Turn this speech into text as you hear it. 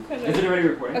Is it already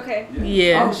recording? Okay.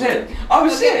 Yeah. Oh shit.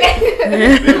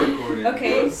 They're recording.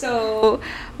 Okay, so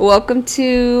welcome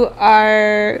to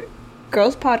our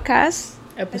girls podcast.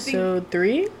 Episode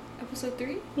 3? Episode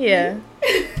 3? Yeah.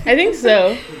 I think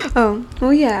so. Oh,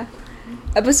 well, yeah.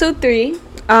 Episode 3.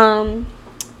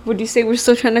 Would you say we're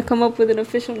still trying to come up with an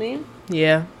official name?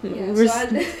 Yeah. Yeah, We're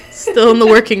so still in the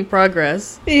working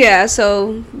progress. Yeah,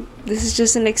 so this is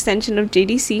just an extension of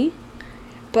JDC.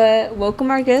 But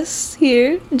welcome our guests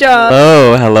here, John.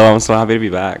 Hello. I'm so happy to be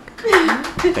back.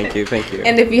 Thank you.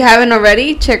 And if you haven't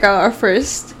already, check out our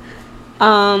first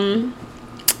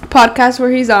podcast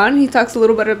where he's on. He talks a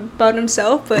little bit about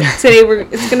himself, but today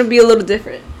it's gonna be a little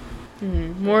different.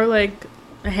 More like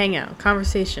a hangout,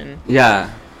 conversation.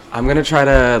 Yeah. I'm gonna try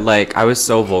to, I was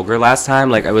so vulgar last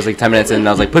time. I was 10 minutes in and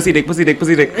I was like, pussy dick.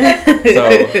 So.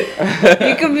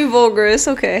 You can be vulgar, it's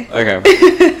okay.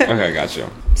 Okay, got you.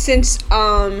 Since,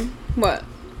 what?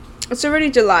 It's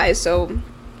already July, so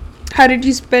how did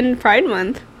you spend Pride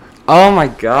Month? Oh my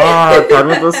god, Pride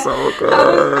Month was so good.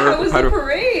 How was the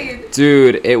parade?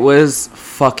 Dude, it was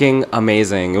fucking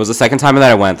amazing. It was the second time that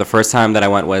I went. The first time that I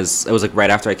went was right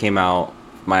after I came out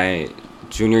my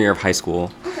junior year of high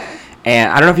school. Okay. And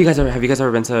I don't know if have you guys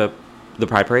ever been to the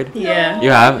Pride Parade? Yeah. You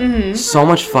have? Mm-hmm. So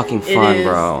much fucking fun,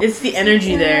 bro. It's the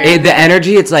energy there. The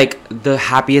energy, it's like the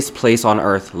happiest place on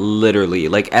earth, literally.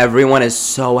 Everyone is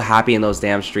so happy in those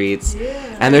damn streets.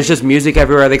 Yeah. And there's just music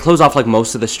everywhere. They close off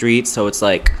most of the streets, so it's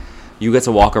you get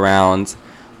to walk around.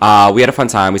 We had a fun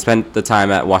time. We spent the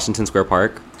time at Washington Square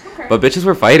Park. Okay. But bitches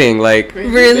were fighting, really? They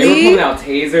were pulling out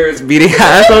tasers, beating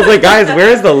ass. I was like, guys,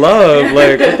 where's the love?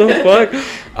 What the fuck?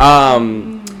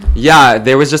 Yeah,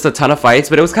 there was just a ton of fights,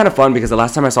 but it was kind of fun because the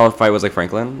last time I saw a fight was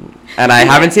Franklin, and I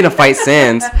haven't seen a fight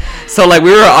since. So we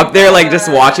were up there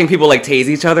just watching people tase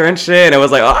each other and shit, and it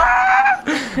was ah!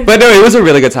 But no, it was a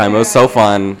really good time. It was so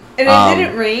fun. And it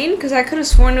didn't rain because I could have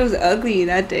sworn it was ugly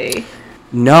that day.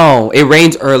 No, it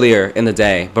rained earlier in the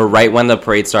day, but right when the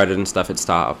parade started and stuff, it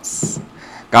stopped.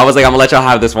 God was like, I'm gonna let y'all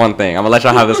have this one thing. I'm gonna let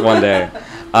y'all have this one day.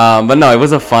 But no, it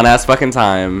was a fun ass fucking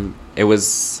time. It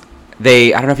was.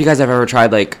 I don't know if you guys have ever tried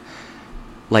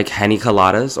Henny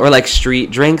coladas or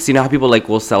street drinks. You know how people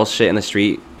will sell shit in the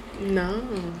street? No.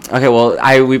 Okay, well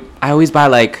I always buy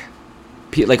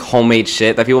homemade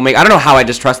shit that people make. I don't know how I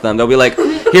just trust them. They'll be like,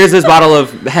 here's this bottle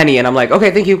of Henny, and I'm like, okay,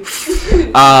 thank you.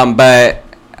 But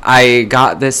I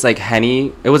got this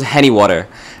Henny. It was Henny water,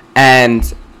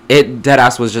 and it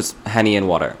deadass was just Henny and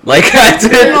water. I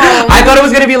thought it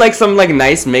was gonna be some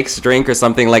nice mixed drink or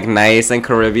something nice and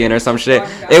Caribbean or some shit.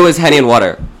 It was Henny and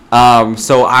water.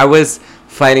 So I was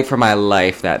fighting for my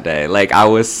life that day. I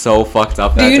was so fucked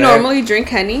up that day. Do you normally drink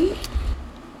Henny?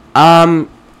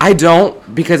 I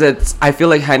don't, because I feel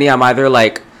like Henny, I'm either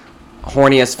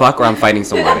horny as fuck or I'm fighting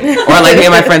somebody. Or me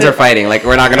and my friends are fighting.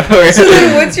 We're not gonna. So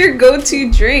then what's your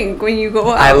go-to drink when you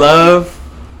go out?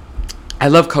 I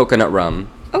love coconut rum.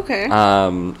 Okay.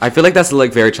 I feel like that's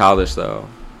very childish though.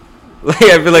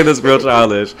 I feel like that's real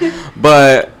childish.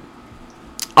 But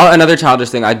another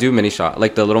childish thing, I do mini shot,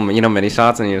 the little mini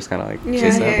shots, and you just kind of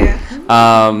chase them.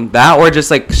 Yeah. That or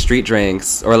just street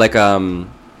drinks or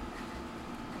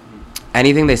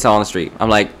anything they sell on the street. I'm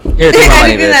like, here, take my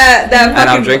money, bitch. And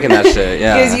I'm drinking that shit.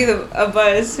 Yeah. Gives you a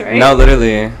buzz, right? No,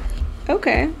 literally.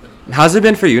 Okay. How's it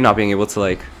been for you not being able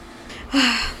to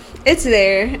It's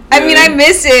there. I mean, I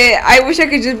miss it. I wish I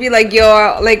could just be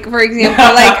yo, for example,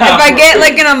 if I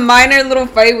get in a minor little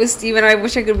fight with Steven, I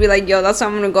wish I could be yo, that's why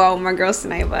I'm gonna go out with my girls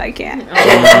tonight, but I can't.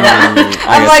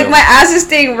 I'm my ass is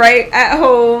staying right at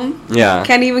home. Yeah.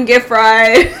 Can't even get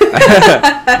fried.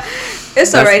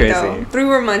 It's alright though. 3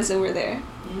 more months and we're there.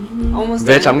 Almost.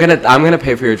 Bitch, done. I'm gonna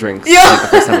pay for your drinks. Yeah. The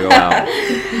first time we go out.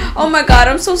 Oh my god,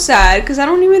 I'm so sad because I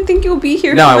don't even think you'll be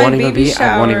here. No, for I my won't even baby be.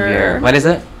 shower. I won't even be here. When is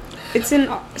it? It's in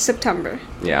September.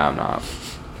 Yeah, I'm not.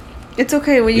 It's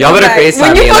okay when you Y'all come better back. FaceTime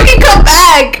When you me, fucking come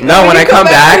back. No, when I come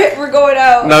back, we're going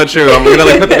out. No, true. I'm gonna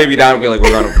put the baby down and be we're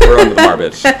going to the bar,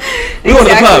 bitch. We going to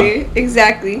the pub.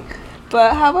 Exactly.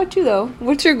 But how about you though?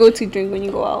 What's your go-to drink when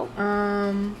you go out?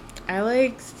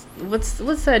 I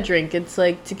what's that drink? It's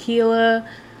tequila.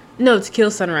 No,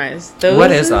 tequila sunrise.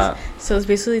 What is that? So it's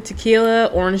basically tequila,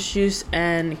 orange juice,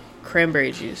 and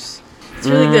cranberry juice. It's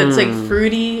really good. It's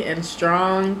fruity and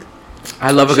strong.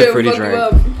 I love a good fruity drink.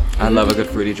 I love a good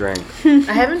fruity drink.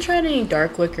 I haven't tried any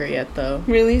dark liquor yet though.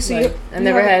 Really? So I've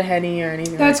never had Henny or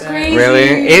anything That's like that. crazy.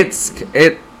 Really?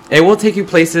 It will take you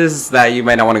places that you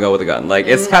might not want to go with a gun.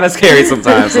 It's kind of scary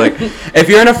sometimes. If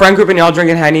you're in a friend group and y'all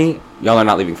drinking Henny, y'all are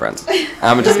not leaving friends.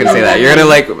 I'm just gonna say that. You're gonna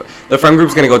the friend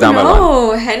group's gonna go down by one.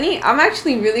 No, Henny. I'm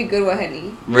actually really good with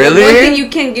Henny. Really? The one thing you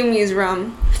can't give me is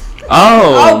rum.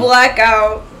 Oh. I'll black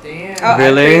out. Damn. I'll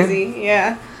Really? act crazy.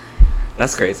 Yeah.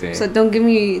 That's crazy. So don't give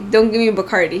me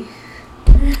Bacardi.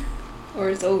 Or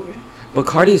it's over.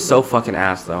 Bacardi is so fucking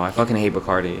ass though. I fucking hate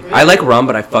Bacardi. I like rum,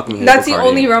 but I fucking hate That's Bacardi. the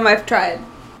only rum I've tried.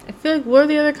 I feel like what are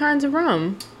the other kinds of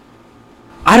rum?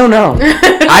 I don't know.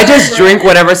 I just drink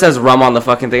whatever says rum on the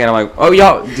fucking thing, and I'm like, oh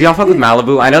y'all, do y'all fuck with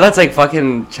Malibu? I know that's like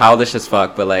fucking childish as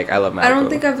fuck, but like I love Malibu. I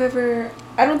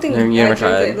don't think You never I drink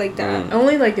tried? it like that.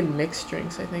 Only like in mixed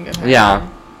drinks, I think. I've had Yeah.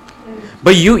 them.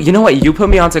 But you know what? You put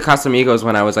me onto Casamigos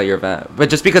when I was at your event, but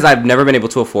just because I've never been able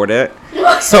to afford it,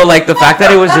 so like the fact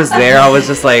that it was just there, I was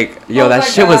just like, yo, Oh that my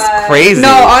shit was God. crazy.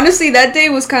 No, honestly, that day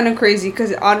was kind of crazy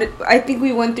because I think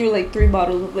we went through like 3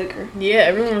 bottles of liquor. Yeah,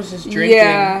 everyone was just drinking.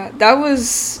 Yeah, that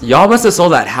was. Y'all must have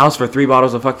sold that house for 3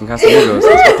 bottles of fucking Casamigos.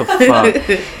 What the fuck,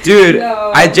 dude?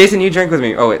 No. Jason, you drink with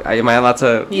me. Oh wait, am I allowed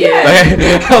to? Yeah.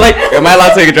 Okay. Like, am I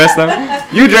allowed to address them?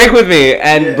 You drank with me,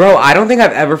 and bro, I don't think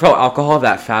I've ever felt alcohol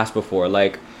that fast before.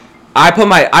 Like, I put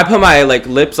my like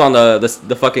lips on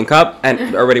the fucking cup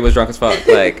and already was drunk as fuck.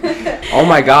 Like, oh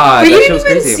my god, But that you shit was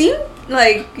didn't even crazy. seem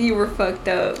like you were fucked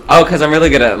up. Oh, cause I'm really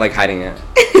good at like hiding it.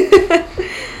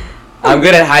 I'm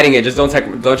good at hiding it. Just don't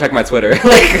check my Twitter. Like,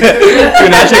 do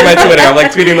not check my Twitter. I'm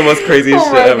like tweeting the most craziest Oh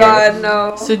shit my ever. god,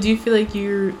 no. So do you feel like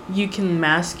you can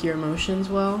mask your emotions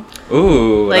well?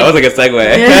 Ooh, Like- that was a good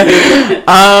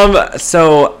segue.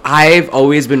 So I've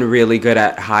always been really good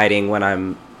at hiding when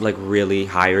I'm like really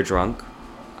high or drunk.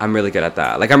 I'm really good at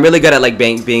that. Like I'm really good at like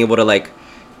being able to like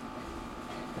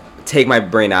take my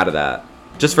brain out of that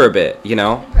just for a bit, you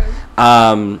know.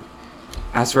 Okay.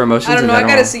 As for emotions, I don't in know. I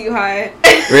general, gotta see you high.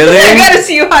 Really? I gotta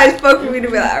see you high as fuck for me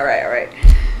to be like, all right.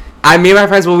 Me and my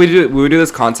friends, we would do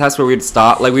this contest where we'd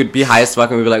stop, like we'd be high as fuck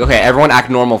and we'd be like, okay, everyone act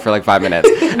normal for like 5 minutes,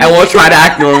 and we'll try to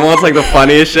act normal. It's like the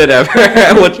funniest shit ever.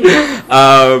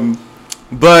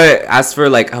 But as for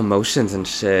like emotions and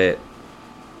shit,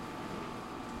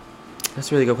 that's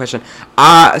a really good question.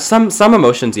 Some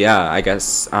emotions, yeah, I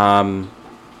guess.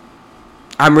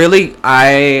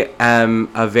 I am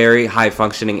a very high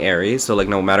functioning Aries, so like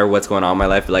no matter what's going on in my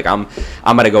life, like I'm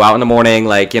gonna go out in the morning,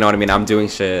 like, you know what I mean, I'm doing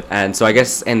shit. And so I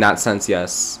guess in that sense,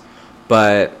 yes.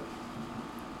 But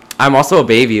I'm also a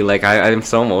baby, like I'm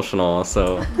so emotional,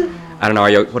 so I don't know,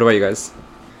 what about you guys?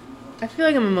 I feel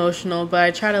like I'm emotional, but I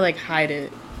try to like hide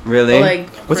it. Really? But, like,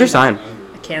 What's your sign?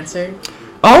 Cancer.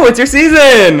 Oh, it's your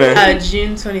season!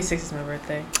 June 26th is my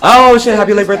birthday. Oh shit,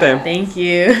 happy late birthday. Thank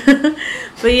you.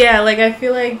 But yeah, like I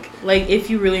feel like if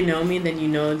you really know me, then you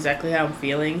know exactly how I'm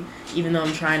feeling, even though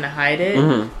I'm trying to hide it,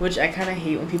 which I kind of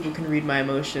hate when people can read my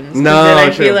emotions. No, then I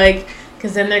true. feel like,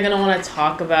 because then they're gonna want to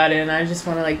talk about it, and I just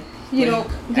want to like. You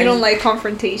don't like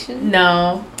confrontation?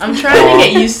 No, I'm trying to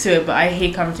get used to it, but I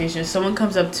hate confrontation. If someone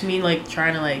comes up to me like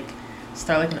trying to like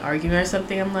start like an argument or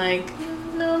something, I'm like,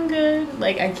 no, I'm good.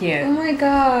 Like I Oh can't. my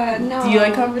god, no. Do you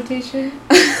like confrontation?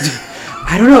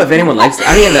 I don't know if anyone likes it.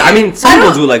 I mean, some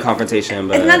people do like confrontation,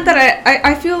 but It's not that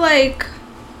I feel like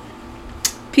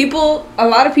a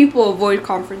lot of people avoid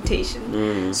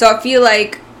confrontation. So I feel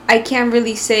like I can't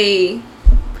really say,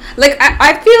 like,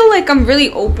 I feel like I'm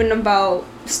really open about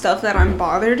stuff that I'm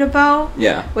bothered about.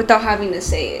 Yeah. Without having to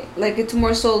say it. Like, it's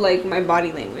more so like my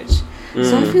body language.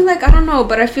 So I feel like, I don't know,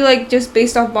 but I feel like just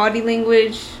based off body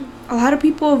language, a lot of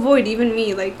people avoid, even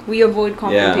me, like, we avoid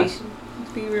confrontation.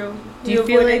 Let's be real. Do you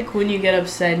feel like when you get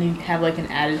upset and you have like an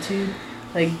attitude,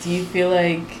 like do you feel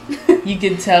like you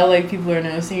can tell like people are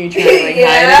noticing you're trying to like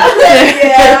hide it?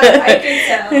 Yeah,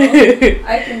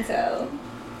 I can tell.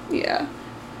 Yeah.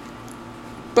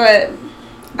 But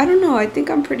I don't know, I think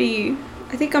I'm pretty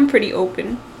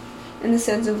open. In the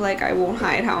sense of like I won't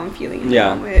hide how I'm feeling in the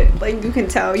moment. Like you can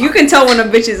tell when a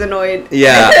bitch is annoyed.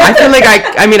 Yeah, I feel like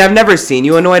I mean I've never seen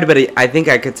you annoyed, but I think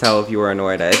I could tell if you were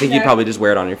annoyed. I think you'd probably just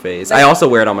wear it on your face. Like, I also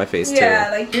wear it on my face too.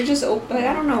 Yeah, like you're just open. Like,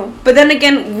 I don't know. But then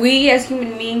again, we as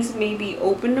human beings may be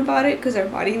open about it because our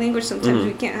body language sometimes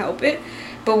we can't help it,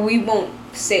 but we won't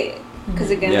say it because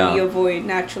again we avoid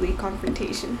naturally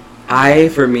confrontation.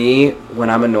 For me, when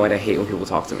I'm annoyed, I hate when people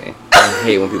talk to me. I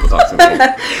hate when people talk to me.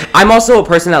 I'm also a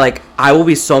person that, like, I will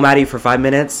be so mad at you for 5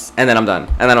 minutes, and then I'm done.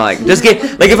 And then I'm like, just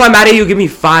like, if I'm mad at you, give me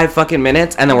 5 fucking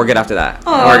minutes, and then we're good after that.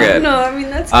 Oh, we're good. No, I mean,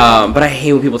 that's good. But I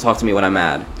hate when people talk to me when I'm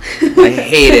mad. I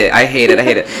hate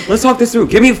it. Let's talk this through.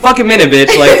 Give me a fucking minute,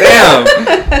 bitch. Like,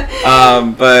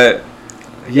 damn. But,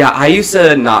 yeah, I used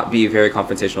to not be very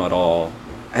confrontational at all.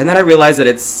 And then I realized that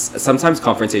it's sometimes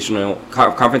confrontation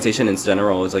in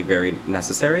general is like very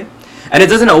necessary, and it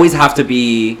doesn't always have to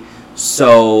be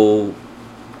so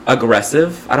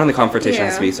aggressive. I don't think confrontation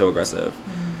has to be so aggressive.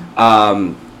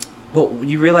 But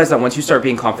you realize that once you start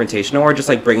being confrontational or just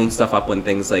like bringing stuff up when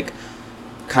things like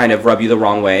kind of rub you the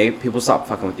wrong way, people stop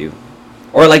fucking with you.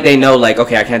 or like they know like,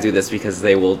 okay, I can't do this because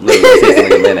they will literally say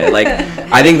something in a minute. Like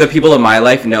I think the people in my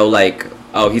life know like,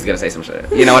 oh, he's gonna say some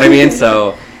shit. You know what I mean?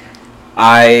 So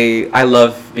I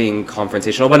love being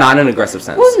confrontational, but not in an aggressive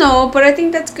sense. Well, no, but I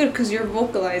think that's good because you're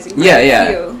vocalizing. How you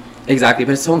feel. Exactly.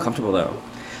 But it's so uncomfortable though.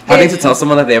 Having to tell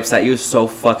someone that they upset you is so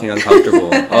fucking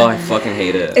uncomfortable. Oh, I fucking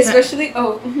hate it. Especially,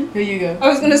 Here you go. I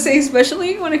was gonna say,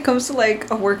 especially when it comes to like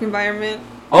a work environment.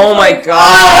 Oh my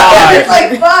god! It's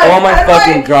like, fuck. Oh my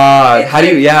fucking god! How do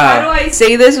you? How do I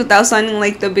say this without sounding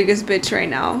like the biggest bitch right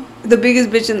now? The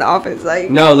biggest bitch in the office, like.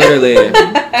 No, literally.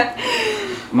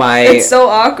 It's so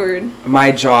awkward.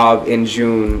 My job in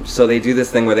June, so they do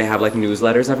this thing where they have like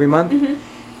newsletters every month.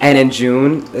 And in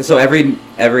June, so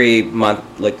every month,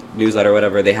 like newsletter or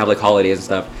whatever, they have like holidays and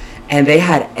stuff. And they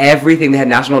had everything. They had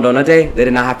National Donut Day. They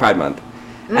did not have Pride Month.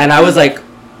 And I was like,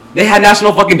 they had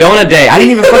National fucking Donut Day. I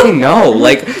didn't even fucking know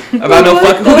like about no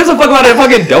fucking. Who gives a fuck about a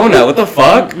fucking donut? What the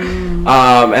fuck? And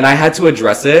I had to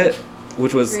address it,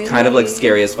 which was kind of like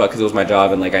scary as fuck because it was my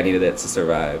job and like I needed it to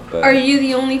survive. But are you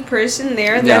the only person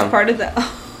there that's part of the?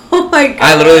 Oh my god!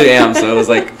 I literally am. So it was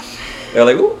like, they're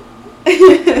like, ooh.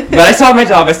 But I still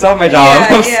have my job.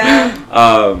 Yeah.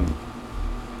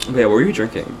 Yeah, what were you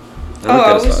drinking?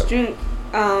 I was drinking.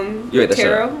 You ate the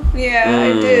taro. Yeah,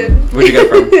 I did. Where'd you get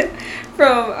it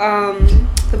from? From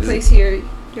the place here,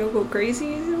 Yogo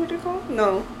Crazy. Is it what it's called?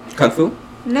 No. Kung Fu?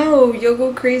 No,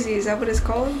 Yogo Crazy. Is that what it's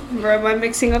called? Or am I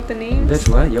mixing up the names? Bitch,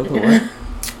 what? Yogo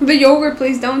what? The yogurt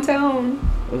place downtown.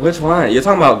 Which one? You're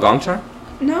talking about Gongcha?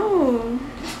 No.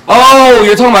 Oh,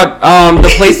 you're talking about the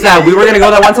place that we were gonna go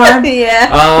that one time? Yeah.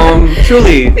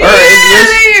 Truly.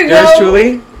 Yours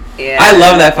Truly? Yeah. I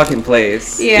love that fucking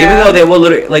place. Yeah. Even though they will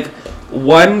literally like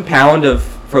 1 pound of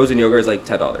frozen yogurt is like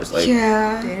 $10. Like,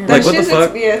 yeah. Like what the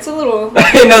fuck? It's a little.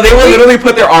 No, they will literally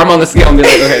put their arm on the scale and be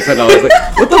like, okay, $10.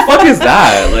 Like, what the fuck is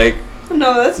that? Like.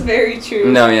 No, that's very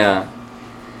true. No, yeah.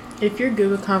 If you're good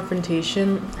with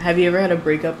confrontation, have you ever had a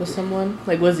breakup with someone?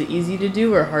 Like, was it easy to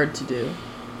do or hard to do?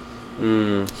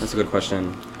 That's a good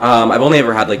question. I've only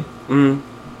ever had like.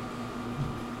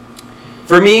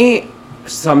 For me,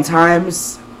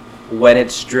 sometimes when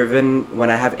it's driven, when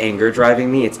I have anger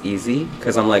driving me, it's easy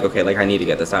because I'm like, okay, like I need to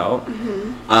get this out.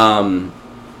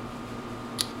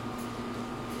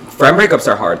 Friend breakups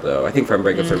are hard though. I think friend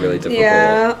breakups are really difficult.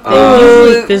 Yeah. They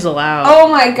usually fizzle out. Oh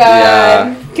my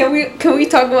god. Yeah. Can we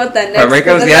talk about that next? Friend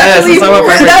breakups? Yes, let's talk about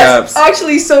friend breakups. That's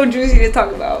actually so juicy to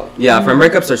talk about. Yeah, friend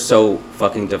breakups are so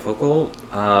fucking difficult.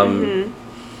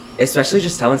 Especially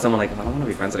just telling someone like, I don't want to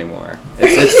be friends anymore.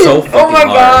 It's so fucking hard. Oh my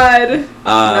god.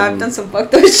 I've done some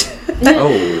fucked up shit.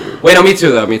 Oh. Wait, no, me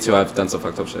too though. Me too. I've done some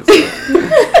fucked up shit. So.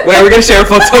 Wait, are we gonna share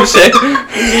fucked up shit?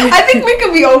 I think we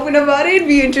could be open about it. It'd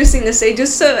be interesting to say,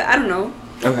 just so I don't know.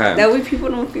 Okay. That way people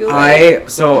don't feel I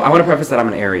want to preface that I'm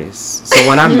an Aries. So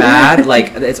when I'm mad,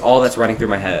 like it's all that's running through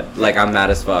my head. Like I'm mad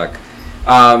as fuck.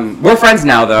 We're friends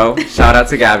now though. Shout out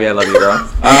to Gabby. I love you, girl.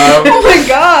 Oh my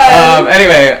god.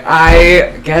 Anyway,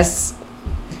 I guess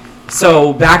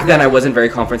so back then I wasn't very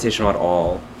confrontational at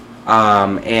all.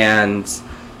 And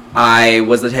I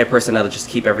was the type of person that would just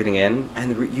keep everything in,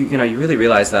 and you really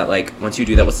realize that like once you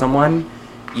do that with someone,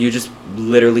 you just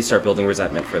literally start building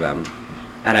resentment for them.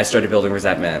 And I started building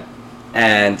resentment,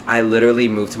 and I literally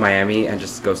moved to Miami and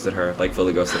just ghosted her, like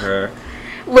fully ghosted her.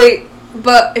 Wait,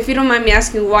 but if you don't mind me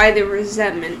asking, why the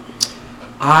resentment?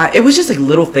 It was just like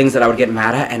little things that I would get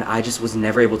mad at, and I just was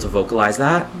never able to vocalize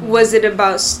that. Was it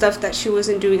about stuff that she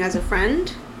wasn't doing as a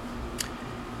friend?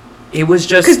 It was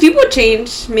just because people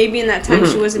change. Maybe in that time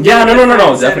she wasn't. Yeah, doing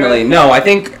no, definitely no. I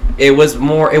think it was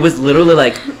more. It was literally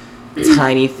like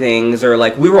tiny things, or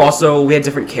like we had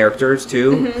different characters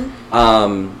too.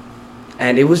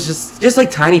 And it was just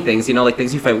like tiny things, like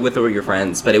things you fight with or your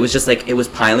friends. But it was just like it was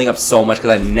piling up so much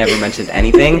because I never mentioned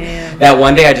anything. That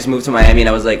one day I just moved to Miami and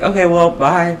I was like, okay, well,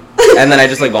 bye, and then I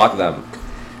just like blocked them.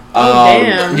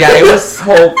 Damn. Yeah, it's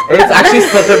actually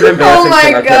such an embarrassing oh my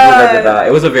thing. I God. can't believe I did that.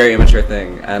 It was a very immature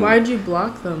thing. And why'd you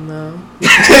block them though?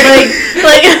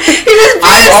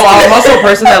 I'm also a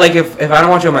person that like if I don't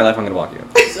want you in my life, I'm gonna block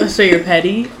you. So you're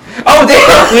petty? Oh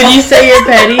damn! Would you say you're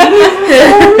petty?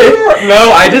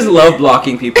 No, I just love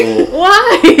blocking people.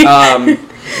 Why?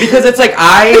 Because it's like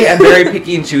I am very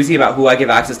picky and choosy about who I give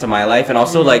access to my life, and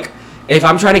also like if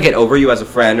I'm trying to get over you as a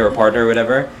friend or a partner or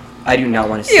whatever, I do not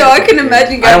want to see. Yo, I can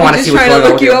imagine Gabby just trying to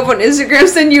look you up on Instagram,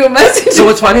 send you a message. So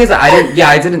what's funny is that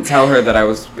I didn't tell her that I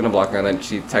was gonna block her, and then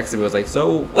she texted me was like,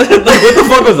 so what the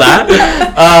fuck was that?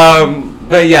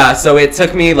 But yeah, so it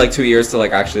took me like 2 years to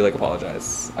like actually like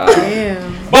apologize.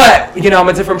 Damn. But I'm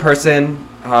a different person.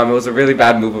 It was a really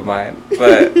bad move of mine.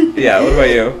 But yeah, what about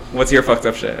you? What's your fucked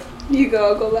up shit? You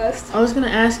go. I'll go last. I was gonna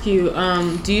ask you,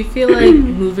 do you feel like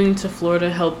moving to Florida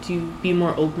helped you be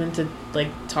more open to like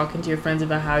talking to your friends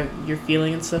about how you're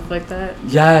feeling and stuff like that?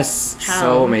 Yes, How?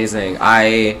 so amazing.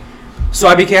 I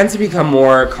began to become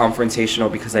more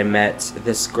confrontational because I met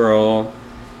this girl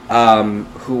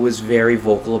who was very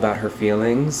vocal about her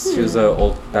feelings. She was an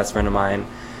old best friend of mine.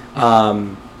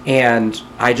 And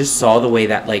I just saw the way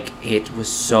that like it was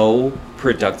so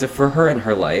productive for her in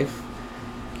her life.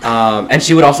 And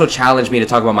she would also challenge me to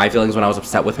talk about my feelings when I was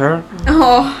upset with her.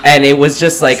 Oh. And it was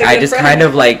just like, I just friend. kind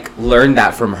of like learned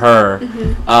that from her.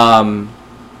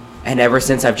 And ever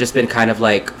since I've just been kind of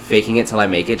like faking it till I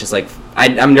make it. Just like,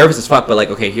 I'm nervous as fuck, but like,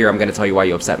 okay, here, I'm going to tell you why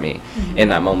you upset me in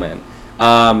that moment.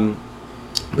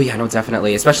 But yeah, no,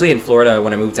 definitely. Especially in Florida,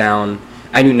 when I moved down,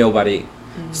 I knew nobody.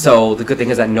 So the good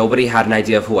thing is that nobody had an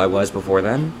idea of who I was before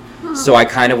then. So I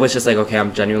kind of was just like, okay,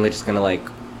 I'm genuinely just going to like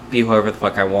be whoever the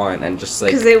fuck I want and just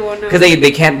like, because they won't know. because they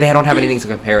don't have anything to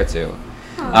compare it to.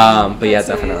 But yeah,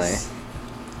 definitely. Nice.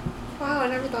 Wow, I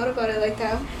never thought about it like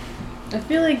that. I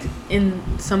feel like in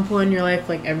some point in your life,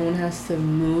 like everyone has to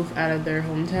move out of their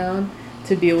hometown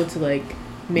to be able to like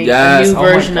make a new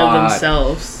version of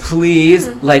themselves. Please,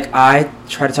 like I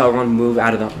try to tell everyone, move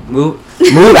out of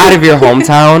your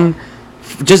hometown.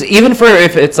 Just even for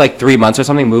if it's like 3 months or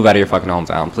something, move out of your fucking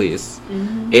hometown, please.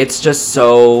 It's just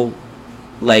so.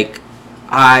 Like,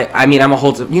 I mean, I'm a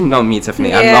whole, you know me, Tiffany.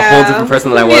 Yeah. I'm a whole different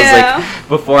person than I was, like,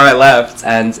 before I left.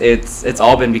 And it's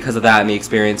all been because of that and the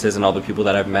experiences and all the people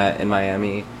that I've met in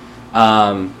Miami.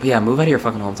 But yeah, move out of your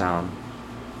fucking hometown.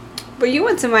 But you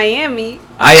went to Miami.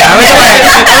 I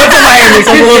went to Miami. It's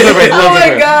a little different. Oh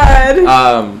my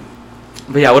god.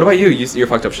 But yeah, what about you? You're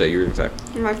fucked up shit. You were gonna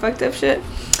say. My fucked up shit.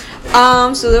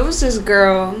 So there was this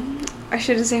girl. I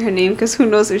shouldn't say her name because who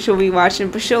knows if she'll be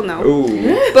watching, but she'll know.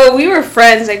 Ooh. But we were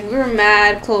friends, like we were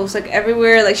mad close, like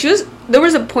everywhere. Like there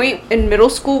was a point in middle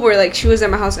school where like she was at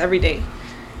my house every day.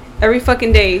 Every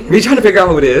fucking day. Are you trying to figure out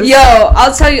who it is? Yo,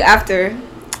 I'll tell you after.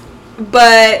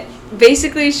 But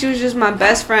basically she was just my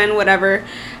best friend, whatever.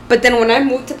 But then when I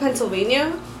moved to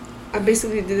Pennsylvania, I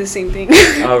basically did the same thing.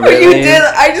 Oh, really? You did.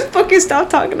 I just fucking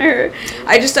stopped talking to her.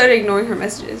 I just started ignoring her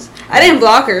messages. I didn't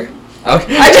block her.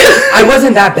 Okay. I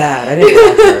wasn't that bad. I didn't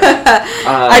block her.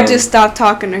 I just stopped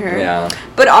talking to her. Yeah.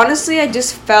 But honestly, I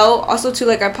just felt also too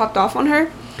like I popped off on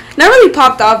her. Not really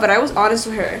popped off, but I was honest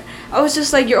with her. I was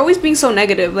just like, you're always being so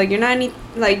negative. Like you're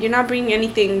not bringing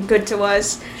anything good to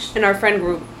us in our friend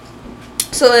group.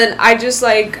 So then I just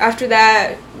like after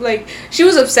that, like she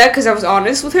was upset because I was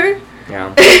honest with her. Yeah.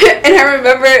 And I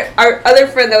remember our other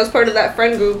friend that was part of that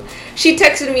friend group. She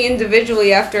texted me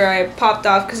individually after I popped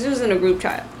off because it was in a group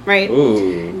chat, right?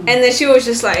 Ooh. And then she was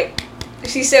just like,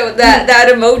 she said that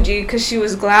emoji because she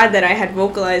was glad that I had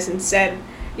vocalized and said,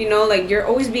 you know, like you're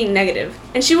always being negative.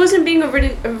 And she wasn't being a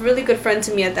really good friend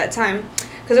to me at that time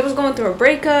because I was going through a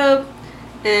breakup,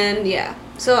 and yeah.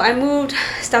 So I moved,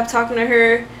 stopped talking to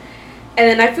her, and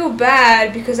then I feel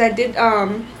bad because I did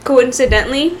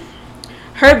coincidentally.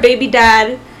 Her baby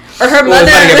dad, or her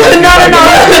mother,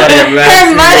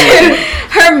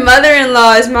 her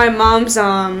mother-in-law is my mom's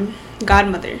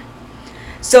godmother.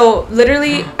 So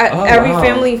literally at every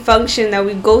family function that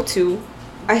we go to,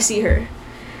 I see her.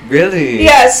 Really?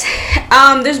 Yes.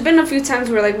 There's been a few times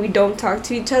where like we don't talk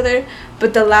to each other,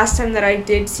 but the last time that I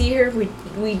did see her,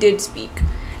 we did speak,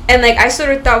 and like I sort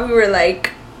of thought we were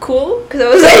like cool because I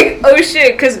was like, oh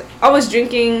shit, because I was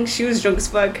drinking, she was drunk as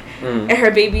fuck, and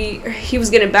her baby, he was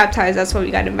getting baptized. That's why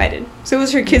we got invited. So it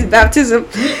was her kid's baptism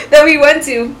that we went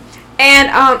to,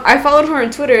 and I followed her on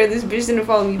Twitter. This bitch didn't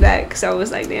follow me back, so I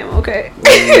was like, damn, okay.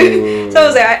 So I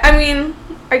was like, I mean,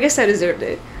 I guess I deserved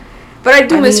it, but I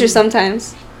do miss her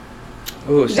sometimes.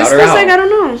 Ooh, shout just her out. Like I don't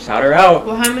know. Shout her out.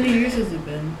 Well, how many years has it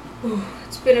been? Ooh,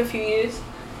 it's been a few years.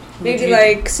 Maybe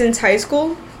like since high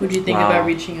school. Would you think about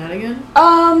reaching out again?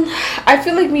 I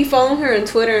feel like me following her on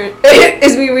Twitter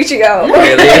is me reaching out.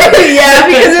 Really? Yeah,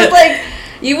 because it's like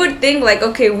you would think like,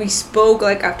 okay, we spoke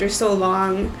like after so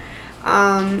long,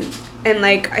 and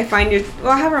like I find your,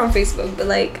 well, I have her on Facebook, but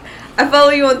like I follow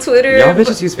you on Twitter. Y'all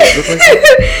bitches use Facebook like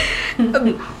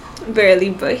that? Barely,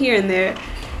 but here and there.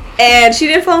 And she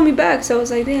didn't follow me back, so I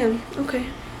was like, damn, okay.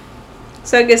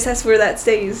 So I guess that's where that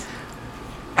stays.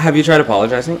 Have you tried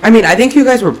apologizing? I mean, I think you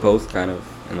guys were both kind of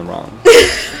in the wrong,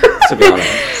 to be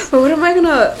honest. But what am I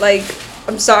gonna, like,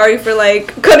 I'm sorry for,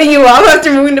 like, cutting you off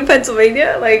after moving to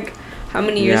Pennsylvania? Like, how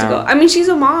many years ago? I mean, she's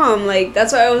a mom. Like,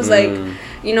 that's why I was like,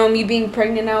 you know, me being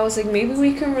pregnant, I was like, maybe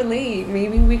we can relate.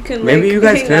 Maybe we can, like, maybe you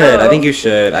guys could. out. I think you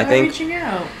should. I think reaching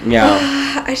out.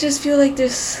 Yeah. I just feel like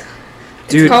this,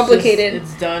 Dude, it's complicated.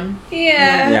 It's done.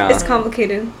 Yeah, Yeah. it's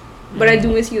complicated. But I do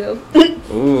miss you, though.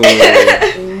 Ooh.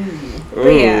 But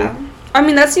yeah, I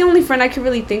mean that's the only friend I can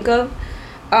really think of.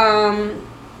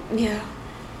 Yeah.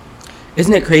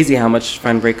 Isn't it crazy how much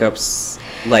friend breakups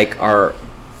like are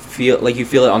feel like you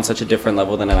feel it on such a different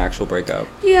level than an actual breakup?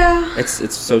 Yeah.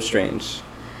 It's so strange.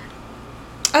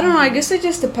 I don't know. I guess it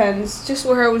just depends. Just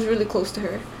with her, I was really close to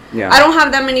her. Yeah. I don't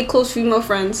have that many close female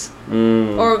friends,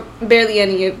 or barely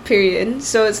any. Period.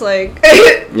 So it's like.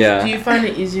 Yeah. Do you find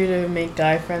it easier to make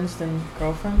guy friends than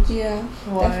girlfriends? Yeah.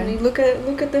 Why? Definitely. Look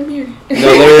at them here. No,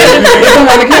 literally. Look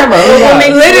on the camera.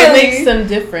 What makes them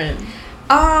different?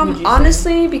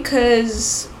 Honestly,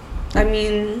 because I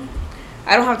mean,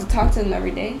 I don't have to talk to them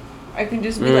every day. I can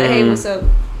just be like, hey, what's up?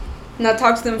 Not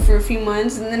talk to them for a few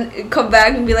months and then come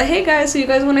back and be like, hey guys, so you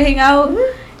guys want to hang out?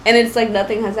 And it's like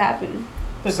nothing has happened.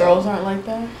 The girls aren't like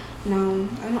that? No,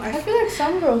 I don't. I feel like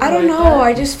some girls. I don't know. That.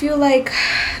 I just feel like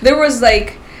there was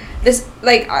like this.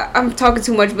 Like I'm talking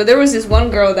too much, but there was this one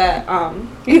girl that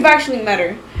you've actually met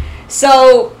her.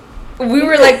 So we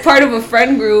were like part of a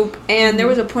friend group, and there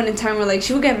was a point in time where like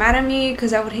she would get mad at me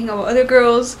because I would hang out with other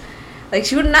girls. Like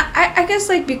she would not. I guess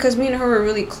like because me and her were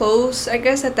really close. I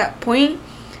guess at that point.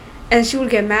 And she would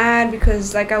get mad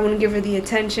because, like, I wouldn't give her the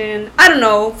attention. I don't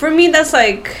know. For me, that's,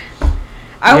 like...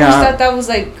 I always thought that was,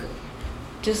 like...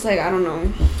 Just, like, I don't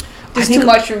know. Just too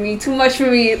much for me. Too much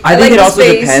for me. I think like it also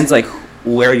depends, like,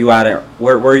 where you at...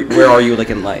 Where are you, like,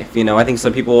 in life? You know, I think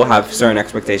some people have certain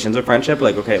expectations of friendship.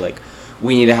 Like, okay, like,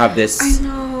 we need to have this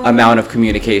amount of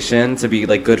communication to be,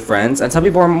 like, good friends. And some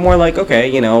people are more like, okay,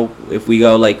 you know, if we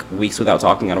go, like, weeks without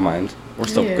talking, I don't mind. We're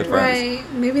still good friends.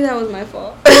 Right. Maybe that was my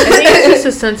fault. I think it's just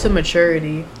a sense of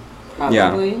maturity. Probably.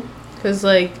 Yeah. Because,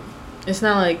 like, it's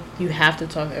not like you have to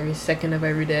talk every second of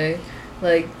every day.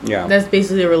 Like, that's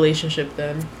basically a relationship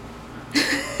then.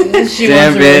 She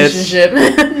Damn, wants a relationship.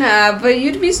 Nah, but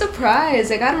you'd be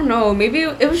surprised. Like, I don't know. Maybe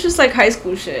it was just, like, high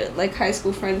school shit. Like, high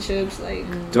school friendships. Like.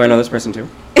 Do I know this person, too?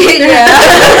 Yeah.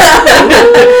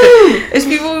 It's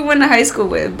people we went to high school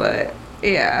with, but,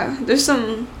 yeah. There's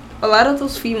a lot of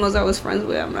those females I was friends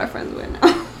with, I'm not friends with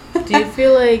now. Do you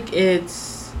feel like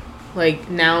it's, like,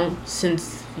 now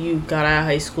since you got out of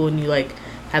high school and you, like,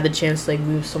 had the chance to, like,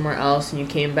 move somewhere else and you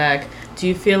came back, do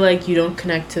you feel like you don't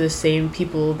connect to the same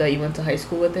people that you went to high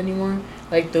school with anymore?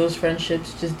 Like, those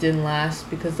friendships just didn't last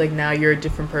because, like, now you're a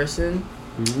different person?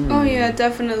 Oh, yeah,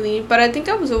 definitely. But I think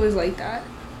I was always like that.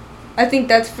 I think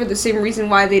that's for the same reason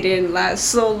why they didn't last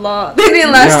so long. They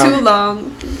didn't last too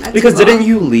long. Because didn't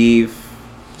you leave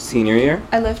senior year?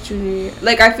 I left junior year.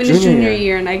 Like, I finished junior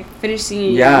year and I finished senior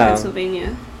year in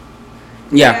Pennsylvania.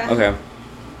 Yeah, okay.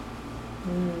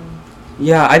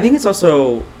 Yeah, I think it's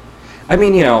also... I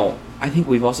mean, you know, I think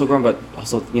we've also grown, but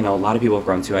also, you know, a lot of people have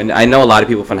grown too. I know a lot of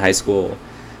people from high school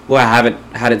who I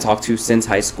hadn't talked to since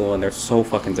high school, and they're so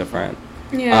fucking different.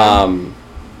 Yeah.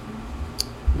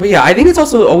 But yeah, I think it's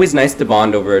also always nice to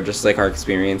bond over just, like, our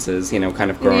experiences, you know, kind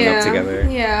of growing up together.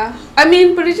 Yeah. I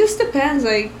mean, but it just depends,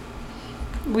 like...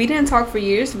 We didn't talk for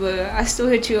years, but I still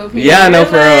hit you up here. Yeah, no,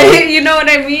 for real. You know what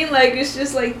I mean? Like, it's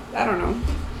just like, I don't know.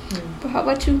 But how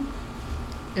about you?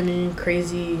 Any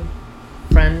crazy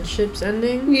friendships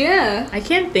ending? Yeah. I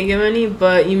can't think of any,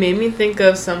 but you made me think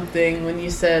of something when you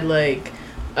said, like,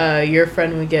 your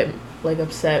friend would get, like,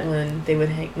 upset when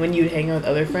when you'd hang out with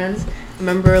other friends.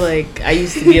 Remember, like, I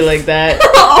used to be like that.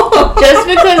 Just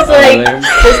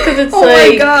because it's oh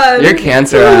like... my God. You're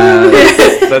Cancer.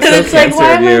 That's so it's like, Cancer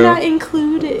why of am I you. not included?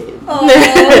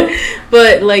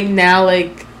 But, like, now,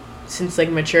 like, since, like,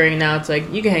 maturing now, it's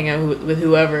like, you can hang out with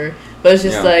whoever. But it's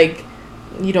just, like,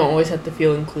 you don't always have to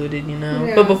feel included, you know?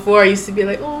 Yeah. But before, I used to be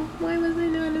like, oh, why was I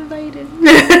not invited?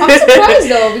 I'm surprised,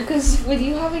 though, because with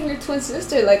you having your twin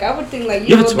sister, like, I would think, like,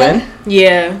 You have a twin?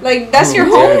 Yeah. Like, that's your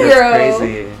dude, homegirl. that's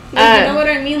crazy. Like, you know what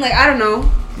I mean? Like, I don't know.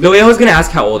 No, I was going to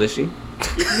ask, how old is she?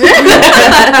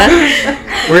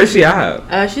 Where is she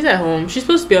at? She's at home. She's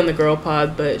supposed to be on the girl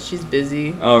pod, but she's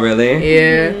busy. Oh, really?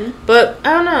 Yeah. Mm-hmm. But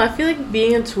I don't know. I feel like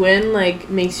being a twin, like,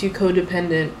 makes you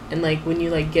codependent. And, like, when you,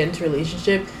 like, get into a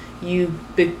relationship, you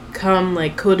become,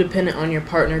 like, codependent on your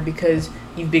partner because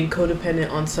you've been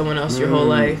codependent on someone else your whole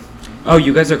life. Oh,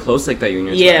 you guys are close like that, you and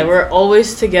your Yeah, twin? we're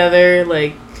always together,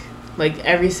 like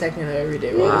every second of every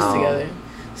day we're always together.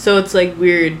 So it's, like,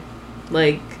 weird.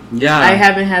 Like, I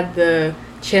haven't had the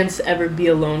chance to ever be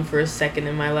alone for a second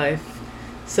in my life.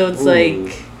 So it's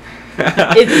like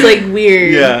it's like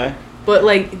weird. Yeah. But,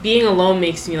 like, being alone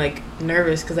makes me, like,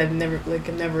 nervous because I'm never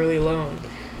really alone.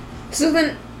 So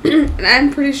then, and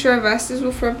I'm pretty sure I've asked this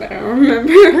before, but I don't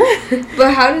remember.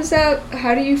 But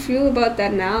how do you feel about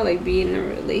that now, like, being in a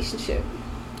relationship?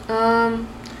 I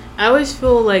always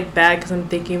feel, like, bad because I'm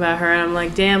thinking about her and I'm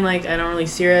like, damn, like, I don't really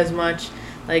see her as much.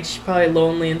 Like, she's probably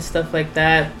lonely and stuff like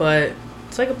that, but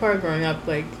It's like a part of growing up.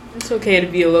 Like, it's okay to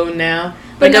be alone now.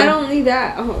 But like, not only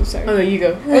that. Oh, sorry. Oh, no, you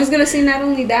go. I was gonna say not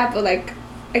only that, but like,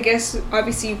 I guess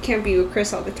obviously you can't be with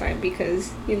Chris all the time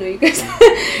because you know you guys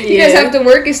you guys have to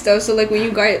work and stuff. So like when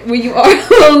you are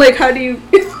alone, like how do you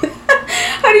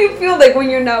feel like when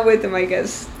you're not with him? I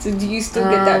guess. So do you still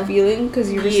get that feeling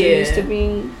because you were so used to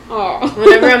being? Oh.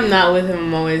 Whenever I'm not with him,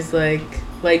 I'm always like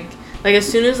as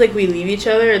soon as like we leave each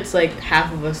other, it's like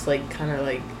half of us like kind of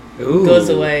like goes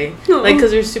away, like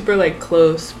because we're super like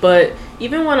close. But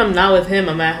even when I'm not with him,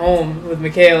 I'm at home with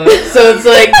Michaela, so it's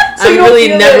like so I'm really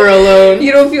never alone.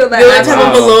 You don't feel that. The only time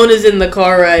I'm alone is in the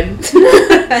car ride.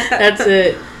 That's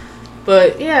it.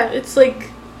 But yeah, it's like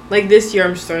this year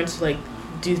I'm starting to like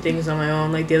do things on my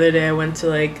own. Like the other day I went to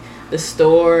like the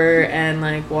store and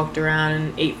like walked around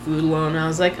and ate food alone. I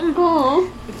was like,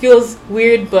 it feels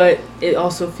weird, but it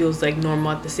also feels like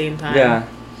normal at the same time. Yeah.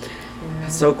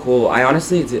 That's so cool. I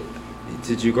honestly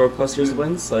did you grow up close to your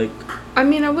siblings? Like, I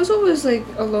mean, I was always like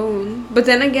alone, but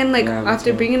then again, like yeah,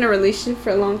 after being in a relationship for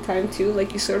a long time too,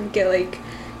 like you sort of get like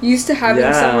used to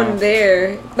having someone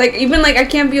there. Like even like I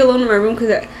can't be alone in my room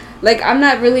because like I'm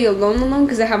not really alone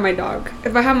because I have my dog.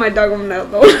 If I have my dog, I'm not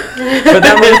alone. But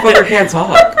that motherfucker can't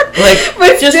talk. Like,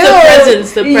 but just still, the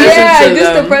presence of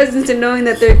just them. the presence and knowing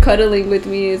that they're cuddling with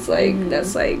me is like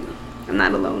that's like I'm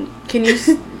not alone. Can you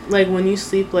like when you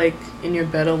sleep like in your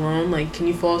bed alone? Like, can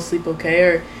you fall asleep okay,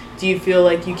 or do you feel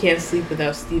like you can't sleep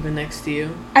without Steven next to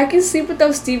you? I can sleep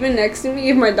without Steven next to me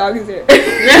if my dog is there. So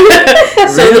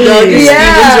the dog is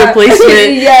Steven's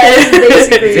replacement. Yes,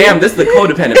 basically. Damn, this is the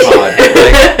codependent pod.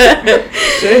 Like,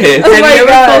 shit. Oh Have you ever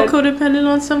God. felt codependent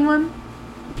on someone?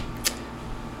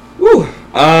 Ooh.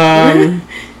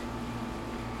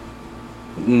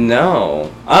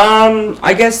 No.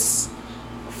 I guess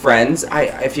friends. I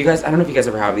don't know if you guys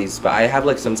ever have these, but I have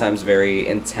like sometimes very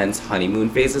intense honeymoon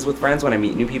phases with friends when I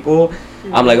meet new people.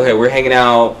 Mm-hmm. I'm like, okay, we're hanging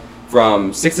out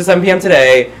from 6 to 7 p.m.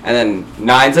 today, and then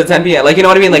 9 to 10 p.m. Like, you know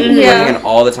what I mean? Like, we're hanging out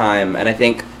all the time, and I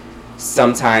think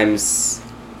sometimes,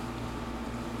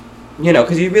 you know,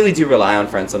 because you really do rely on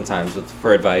friends sometimes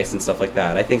for advice and stuff like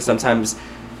that. I think sometimes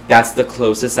that's the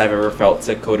closest I've ever felt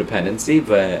to codependency,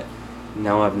 but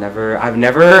no, I've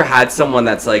never had someone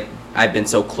that's like I've been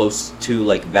so close to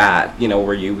like that, you know,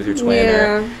 were you with your twin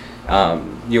or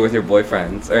you with your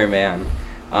boyfriend or your man.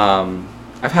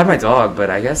 I've had my dog, but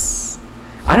I guess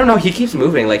I don't know, he keeps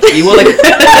moving. Like he will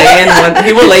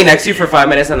he will lay next to you for 5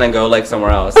 minutes and then go like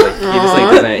somewhere else. Like he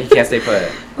just like he can't stay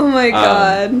put. Oh my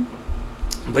God.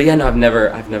 But yeah, no, I've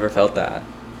never felt that.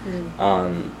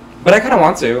 But I kinda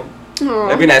want to. Aww.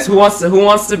 That'd be nice. Who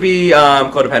wants to be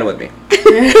codependent with me?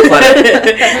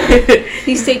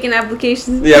 He's taking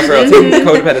applications. Yeah, for real. Taking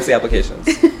codependency applications.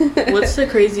 What's the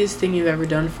craziest thing you've ever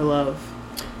done for love?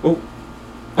 Oh.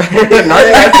 Not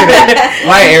yesterday.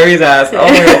 My Aries ass. Oh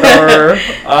my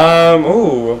god.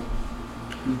 Ooh.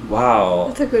 Wow.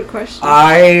 That's a good question.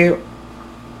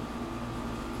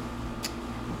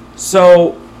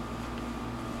 So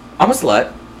I'm a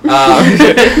slut.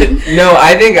 No,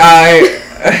 I think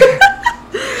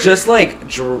just like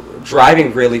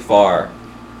driving really far.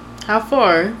 How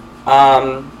far?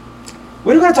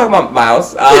 We don't gotta talk about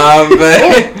miles. But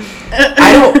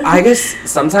I guess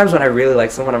sometimes when I really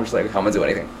like someone, I'm just like, I'm gonna do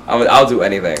anything. I'll do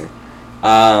anything.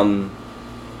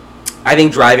 I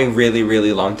think driving really,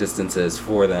 really long distances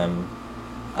for them.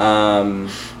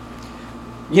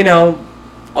 You know,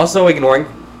 also ignoring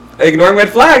red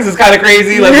flags is kind of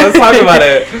crazy. Like, let's talk about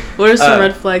it. What are some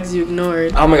red flags you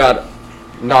ignored? Oh my god,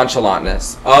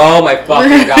 nonchalantness. Oh my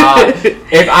fucking god.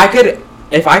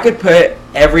 If I could put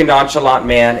every nonchalant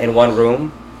man in one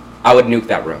room, I would nuke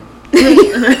that room.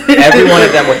 Every one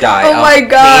of them would die. Oh my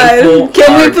god.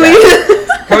 Can we please?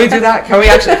 Can we do that? Can we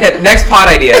actually? Next pod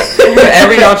idea. Put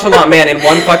every nonchalant man in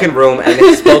one fucking room and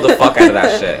explode the fuck out of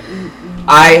that shit.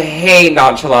 I hate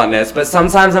nonchalantness, but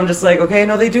sometimes I'm just like, okay,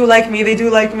 no, they do like me,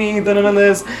 none of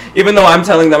this. Even though I'm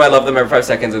telling them I love them every 5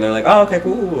 seconds, and they're like, oh, okay,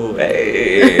 cool,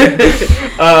 hey.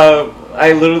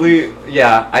 I literally,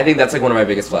 I think that's like one of my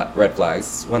biggest red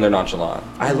flags, when they're nonchalant.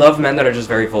 I love men that are just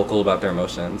very vocal about their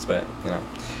emotions, but, you know,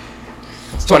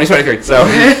 it's 2023, so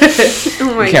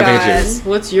oh my you can't god. pick and choose.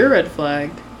 What's your red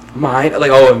flag? Mine? Like,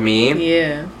 of me?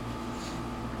 Yeah.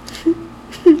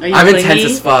 I'm intense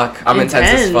as fuck. I'm intense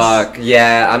as fuck.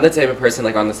 Yeah, I'm the type of person,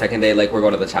 like, on the second day, like, we're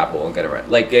going to the chapel and getting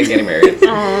married.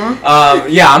 Aww.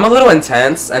 Yeah, I'm a little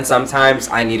intense, and sometimes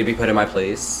I need to be put in my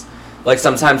place. Like,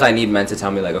 sometimes I need men to tell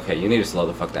me, like, okay, you need to slow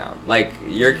the fuck down. Like,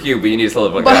 you're cute, but you need to slow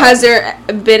the fuck down. But has there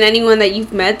been anyone that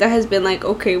you've met that has been, like,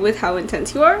 okay with how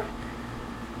intense you are?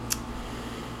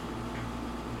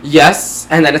 Yes,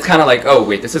 and then it's kind of like, oh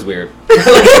wait, this is weird. Like,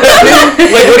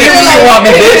 what do you mean you want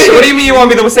me, bitch? What do you mean you want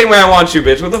me the same way I want you,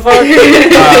 bitch? What the fuck?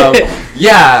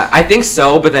 Yeah, I think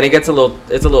so, but then it's a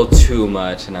little too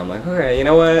much, and I'm like, okay, you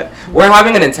know what? We're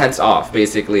having an intense off,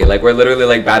 basically. Like, we're literally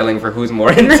like battling for who's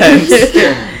more intense.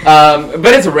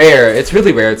 But it's rare. It's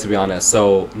really rare, to be honest.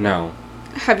 So no.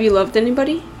 Have you loved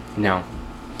anybody? No.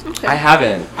 Okay. I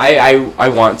haven't. I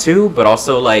want to, but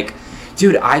also like,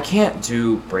 dude, I can't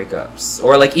do breakups.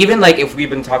 Or like even like if we've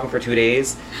been talking for 2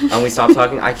 days and we stop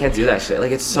talking, I can't do that shit.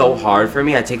 Like it's so hard for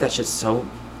me. I take that shit so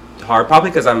hard.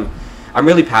 Probably because I'm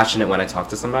really passionate when I talk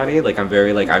to somebody. Like I'm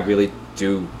very like I really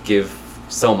do give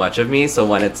so much of me. So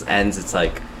when it ends, it's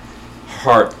like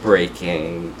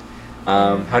heartbreaking.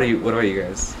 What about you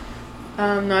guys?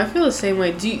 No, I feel the same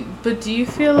way. Do you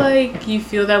feel like you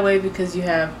feel that way because you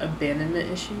have abandonment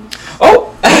issues?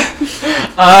 Oh!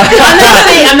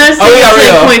 I'm not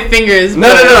saying to point fingers. No,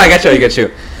 I get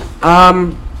you.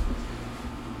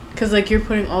 Because like you're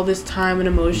putting all this time and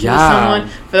emotion into someone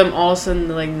for them all of a sudden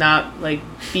to like not like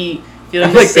be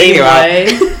feeling the same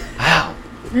way. Wow.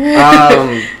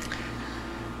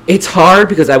 It's hard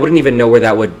because I wouldn't even know where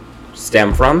that would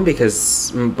stem from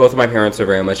because both of my parents are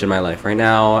very much in my life right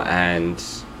now and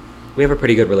we have a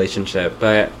pretty good relationship.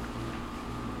 But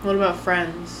what about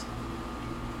friends?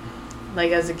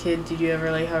 Like as a kid, did you ever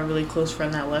like have a really close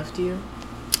friend that left you?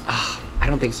 I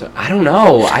don't think so. I don't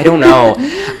know.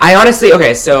 I honestly,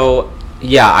 okay, so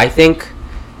yeah, I think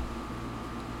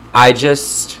I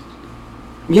just,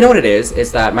 you know what it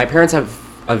is that my parents have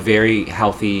a very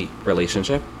healthy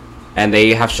relationship. And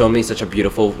they have shown me such a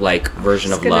beautiful like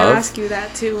version of love. I was gonna ask you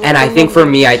that too. And I think for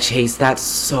me, I chase that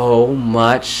so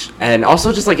much, and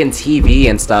also just like in TV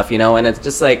and stuff, you know. And it's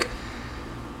just like,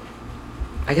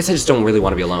 I guess I just don't really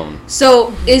want to be alone.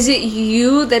 So is it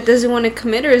you that doesn't want to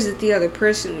commit, or is it the other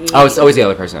person? Oh, it's always the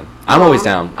other person. I'm always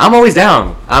down. I'm always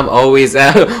down.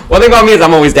 One thing about me is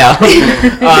I'm always down.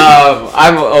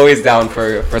 I'm always down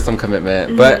for some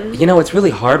commitment. Mm-hmm. But you know, it's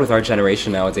really hard with our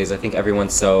generation nowadays. I think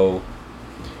everyone's so.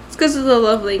 Because of the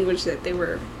love language that they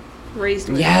were raised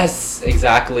with. Yes,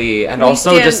 exactly. And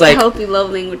also just like healthy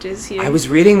love languages here. I was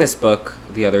reading this book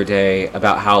the other day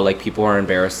about how like people are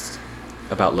embarrassed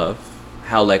about love.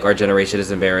 How like our generation is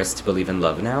embarrassed to believe in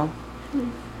love now.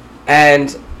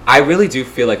 And I really do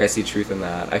feel like I see truth in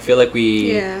that. I feel like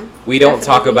we don't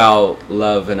talk about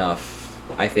love enough,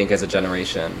 I think, as a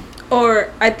generation.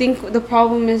 Or I think the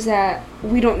problem is that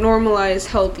we don't normalize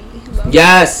healthy love.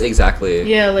 Yes, exactly.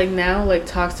 Yeah, like now, like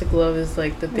toxic love is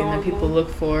like the thing that people look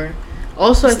for.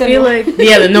 Also, I feel like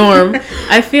the norm.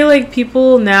 I feel like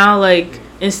people now like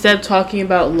instead of talking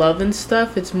about love and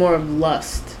stuff, it's more of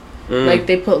lust. Like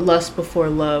they put lust before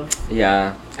love.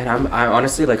 Yeah, and I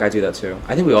honestly like I do that too.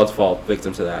 I think we all fall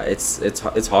victim to that.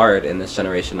 It's hard in this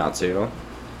generation not to.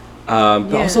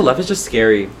 But also love is just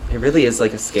scary. It really is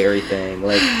like a scary thing.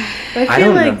 Like I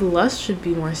feel like lust should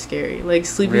be more scary. Like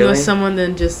sleeping with someone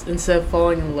than just instead of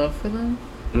falling in love for them.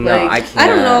 No, like, I can't. I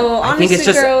don't know. Honestly, I think it's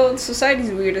just, girl,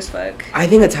 society's weird as fuck. I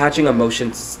think attaching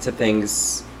emotions to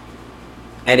things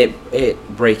and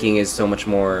it breaking is so much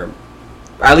more,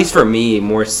 at least for me,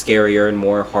 more scarier and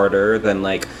more harder than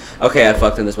like, okay, I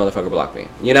fucked and this motherfucker blocked me.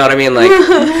 You know what I mean? Like,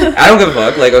 I don't give a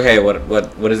fuck. Like, okay,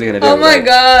 what is he gonna do? Oh my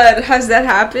god, has that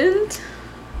happened?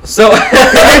 So,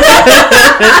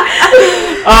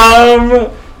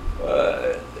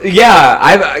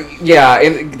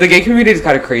 the gay community is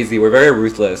kind of crazy. We're very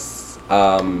ruthless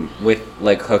with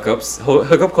like hookups,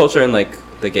 hookup culture, and like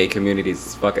the gay community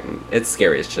is fucking. It's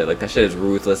scary as shit. Like that shit is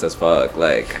ruthless as fuck.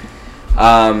 Like,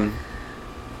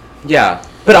 yeah.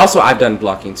 But also, I've done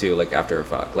blocking too, like after a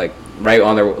fuck, like right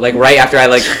after I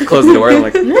like close the door. I'm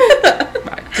like,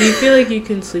 bye. Do you feel like you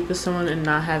can sleep with someone and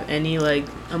not have any like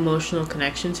emotional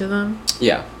connection to them?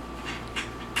 Yeah.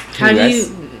 How do you?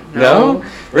 No,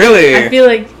 really. I feel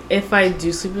like if I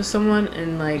do sleep with someone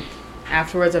and like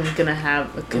afterwards, I'm gonna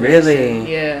have a connection.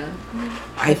 Really? Yeah.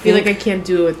 I feel like I can't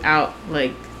do it without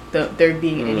like there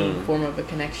being any form of a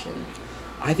connection.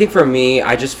 I think for me,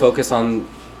 I just focus on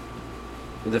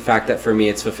the fact that for me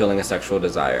it's fulfilling a sexual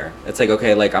desire. It's like,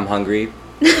 okay, like I'm hungry,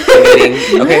 I'm eating,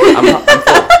 okay, I'm full.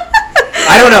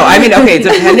 I don't know. I mean, okay,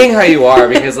 depending how you are,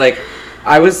 because like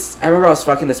I remember I was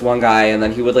fucking this one guy and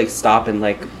then he would like stop and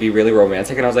like be really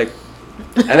romantic and I was like,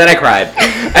 and then I cried.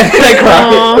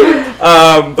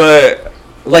 But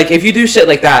like if you do shit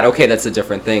like that, okay, that's a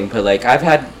different thing. But like I've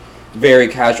had very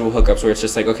casual hookups where it's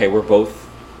just like, okay, we're both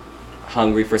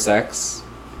hungry for sex.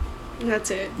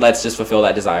 That's it. Let's just fulfill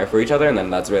that desire for each other, and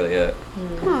then that's really it.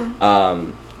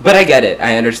 But I get it.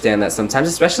 I understand that sometimes,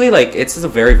 especially like it's just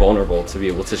very vulnerable to be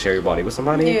able to share your body with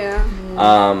somebody. Yeah.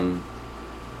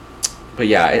 But But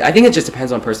yeah, I think it just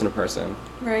depends on person to person.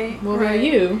 Right. What about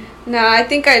you? Nah, I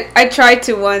think I tried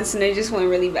to once and it just went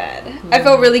really bad. I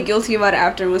felt really guilty about it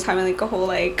after and was having like a whole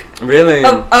like Really?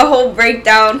 a whole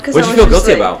breakdown. Cause What'd you feel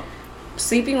guilty about?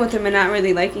 Sleeping with him and not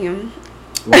really liking him.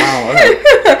 Wow. Okay.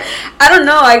 I don't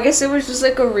know. I guess it was just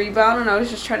like a rebound and I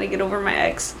was just trying to get over my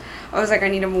ex. I was like, I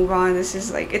need to move on. This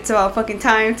is like, it's about fucking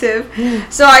time, Tiff.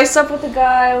 So I slept with the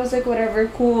guy. I was like, whatever,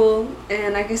 cool.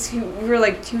 And I guess he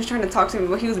was trying to talk to me,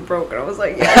 but he was broke. And I was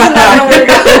like, yeah, this is not gonna work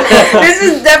out. This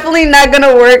is definitely not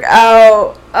gonna work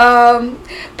out.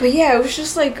 But yeah, it was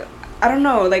just like, I don't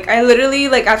know. Like, I literally,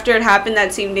 like, after it happened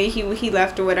that same day, he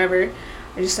left or whatever,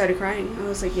 I just started crying. I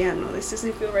was like, yeah, no, this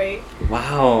doesn't feel right.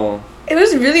 Wow. It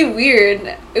was really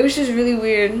weird. It was just really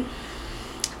weird.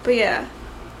 But yeah.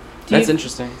 That's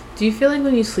interesting. Do you feel like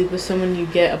when you sleep with someone, you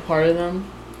get a part of them?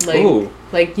 Like, Ooh.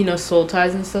 like, you know, soul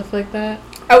ties and stuff like that?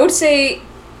 I would say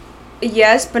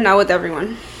yes, but not with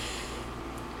everyone.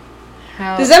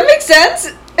 How? Does that make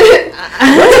sense?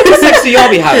 What type of sex do y'all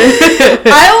be having?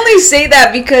 I only say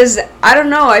that because, I don't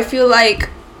know, I feel like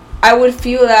I would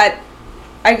feel that,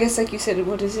 I guess like you said,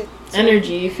 what is it?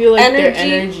 Energy. You feel like their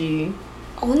energy.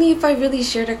 Only if I really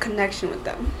shared a connection with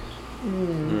them.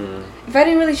 If I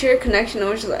didn't really share a connection, I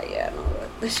was just like, yeah, no,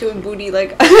 that shit with booty,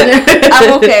 like,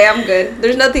 I'm okay, I'm good.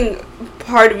 There's nothing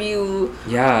part of you,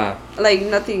 like,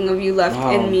 nothing of you left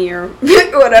in me or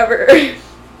whatever. I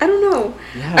don't know.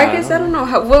 Yeah, I guess I don't know.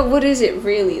 What is it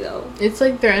really, though? It's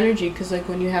like their energy, because, like,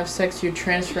 when you have sex, you're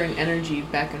transferring energy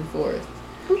back and forth.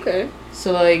 Okay.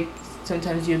 So, like,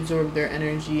 sometimes you absorb their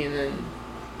energy, and then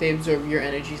they absorb your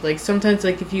energy. Like, sometimes,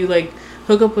 like, if you, like,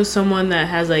 hook up with someone that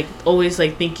has, like, always,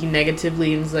 like, thinking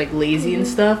negatively and is, like, lazy and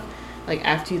stuff, like,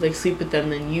 after you, like, sleep with them,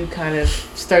 then you kind of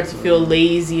start to feel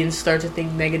lazy and start to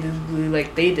think negatively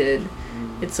like they did.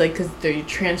 It's, like, because they're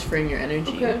transferring your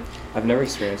energy. Okay. I've never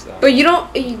experienced that. But you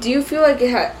don't, do you feel like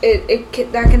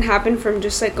that can happen from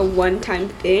just, like, a one-time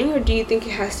thing, or do you think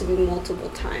it has to be multiple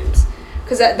times?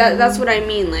 Because that's what I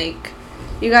mean, like,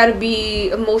 you gotta be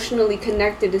emotionally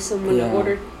connected to someone in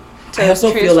order to I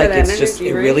also feel like it's energy, just,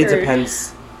 it right? really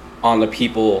depends on the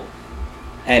people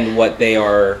and what they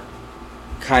are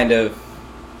kind of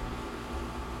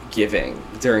giving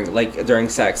during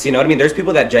sex. You know what I mean? There's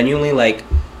people that genuinely, like,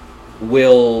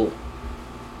 will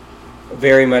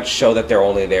very much show that they're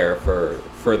only there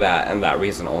for that and that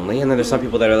reason only. And then there's some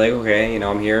people that are like, okay, you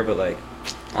know, I'm here, but, like,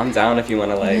 I'm down if you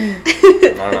want to, like,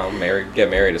 I don't know, get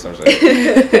married or something.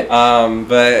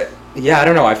 But yeah, I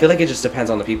don't know. I feel like it just depends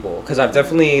on the people. Because I've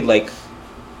definitely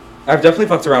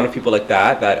fucked around with people like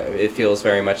that it feels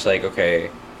very much like, okay,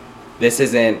 this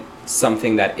isn't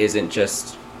something that isn't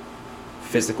just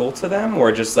physical to them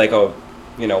or just like a,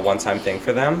 you know, one-time thing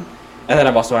for them. And then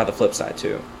I've also had the flip side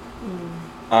too.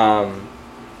 But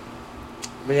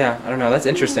yeah, I don't know. That's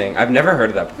interesting. I've never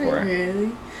heard of that before.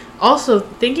 Really? Also,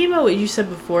 thinking about what you said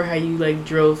before, how you, like,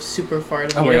 drove super far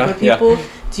to meet up with yeah. people,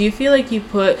 do you feel like you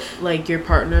put, like, your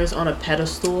partners on a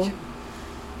pedestal?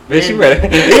 Bitch, you read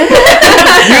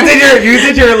it. you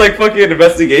did your like fucking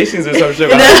investigations or some shit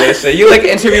about this shit. You like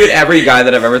interviewed every guy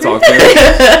that I've ever talked to.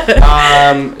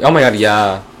 Oh my god,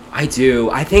 yeah. I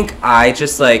do. I think I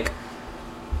just like,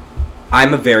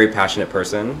 I'm a very passionate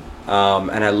person.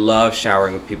 And I love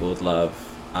showering with people with love.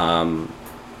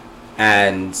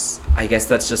 And I guess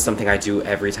that's just something I do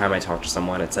every time I talk to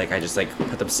someone. It's like I just like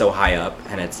put them so high up,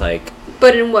 and it's like.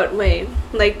 But in what way?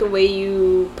 Like the way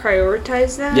you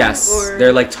prioritize them? Yes, or?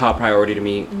 They're like top priority to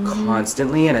me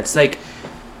constantly, and it's like,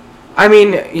 I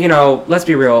mean, you know, let's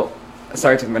be real.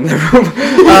 Sorry to the men in the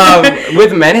room.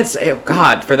 With men, it's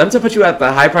God, for them to put you at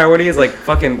the high priority is like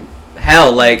fucking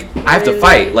hell. Like I have to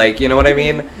fight. Like, you know what I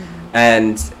mean?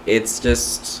 And it's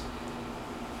just.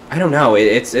 I don't know.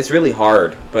 It's really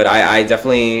hard, but I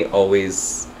definitely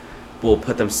always will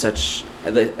put them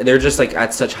they're just like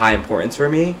at such high importance for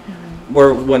me,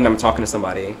 where when I'm talking to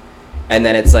somebody, and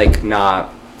then it's like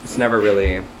it's never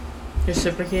really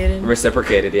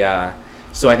reciprocated. Yeah.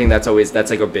 So I think that's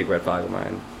like a big red flag of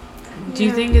mine. Do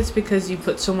you think it's because you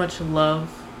put so much love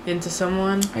into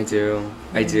someone? I do,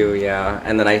 yeah.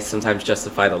 And then I sometimes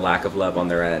justify the lack of love on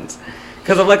their end.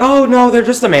 Because I'm like, oh, no, they're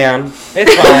just a man.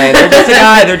 It's fine. They're just a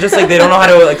guy. They're just, like, they don't know how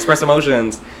to express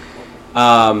emotions.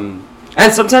 And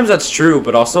sometimes that's true,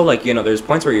 but also, like, you know, there's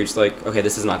points where you're just like, okay,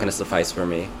 this is not going to suffice for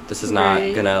me. This is not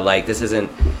going to, like, this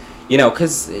isn't, you know,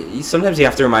 because sometimes you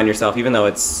have to remind yourself, even though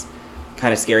it's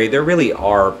kind of scary, there really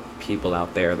are people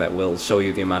out there that will show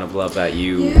you the amount of love that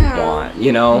you want,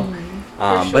 you know?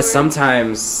 Sure. But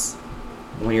sometimes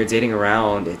when you're dating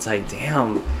around, it's like,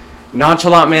 damn.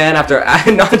 Nonchalant man after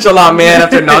nonchalant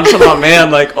man,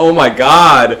 like, oh my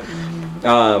god.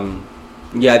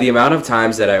 Yeah, the amount of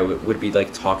times that I would be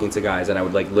like talking to guys and I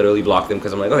would like literally block them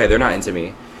because I'm like, okay, they're not into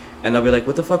me. And they'll be like,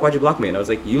 what the fuck, why'd you block me? And I was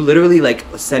like, you literally like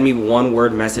send me one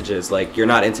word messages like you're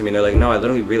not into me. And they're like, no, I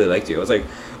literally really liked you. I was like,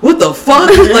 what the fuck?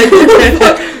 Like, what the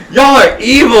fuck? Y'all are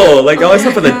evil. Like, y'all are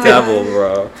stuff for the devil,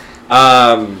 bro.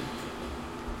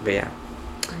 But yeah.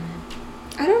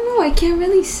 I don't know. I can't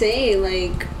really say.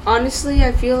 Like, honestly,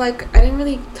 I feel like I didn't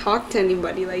really talk to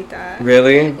anybody like that.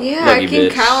 Really? Yeah, Lucky I can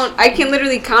bitch. count. I can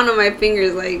literally count on my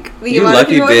fingers, like the You amount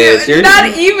lucky of people. bitch. You're Not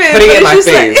even. putting it in my it's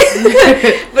just face.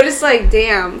 Like, but it's like,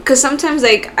 damn. Because sometimes,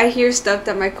 like, I hear stuff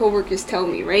that my coworkers tell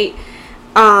me, right?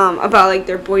 About like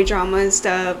their boy drama and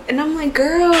stuff, and I'm like,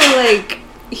 girl, like.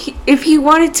 If he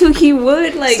wanted to, he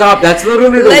would. Like, stop. That's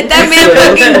literally the let that man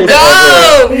fucking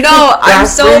go. No, I'm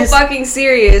so fucking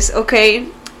serious. Okay,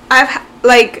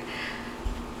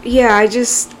 yeah.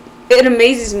 It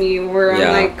amazes me where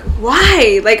I'm like,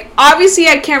 why? Like, obviously,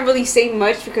 I can't really say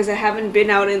much because I haven't been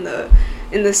out in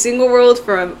the single world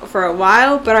for a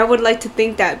while. But I would like to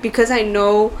think that because I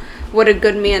know what a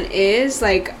good man is,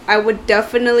 like, I would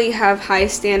definitely have high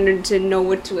standards and know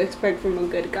what to expect from a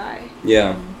good guy.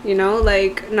 Yeah. You know,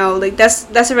 like, no, like,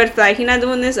 that's a red flag. He not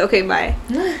doing this? Okay, bye.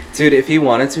 Dude, if he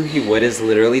wanted to, he would is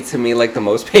literally, to me, like, the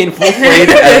most painful phrase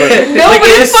ever. No, like, but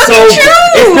it's fucking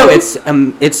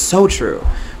true! It's so true.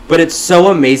 But it's so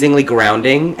amazingly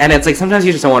grounding. And it's like, sometimes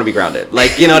you just don't want to be grounded.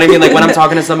 Like, you know what I mean? Like, when I'm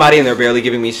talking to somebody and they're barely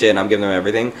giving me shit and I'm giving them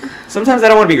everything, sometimes I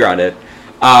don't want to be grounded.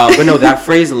 But no, that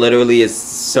phrase literally is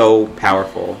so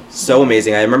powerful, so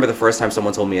amazing. I remember the first time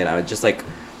someone told me it, I just like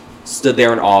stood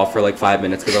there in awe for like 5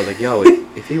 minutes because I was like, yo,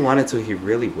 if he wanted to, he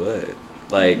really would.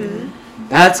 Like,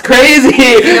 that's crazy.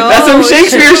 No, that's some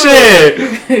Shakespeare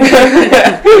shit.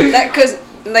 Because,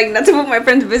 like, not to put my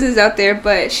friend's business out there,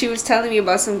 but she was telling me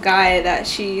about some guy that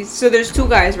so there's two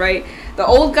guys, right? The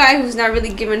old guy who's not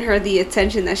really giving her the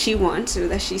attention that she wants or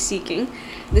that she's seeking.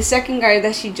 The second guy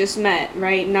that she just met,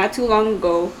 right, not too long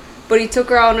ago, but he took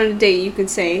her out on a date, you could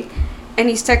say, and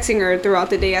he's texting her throughout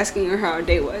the day asking her how her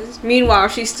day was. Meanwhile,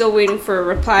 she's still waiting for a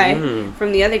reply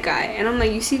from the other guy. And I'm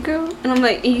like, you see, girl? And I'm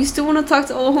like, and you still want to talk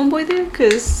to old homeboy there?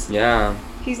 Because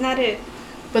he's not it.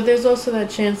 But there's also that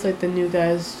chance, like, the new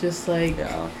guy's just, like,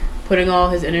 putting all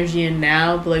his energy in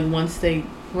now, but, like, once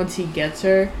he gets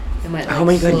her, it might, like, oh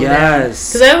my god,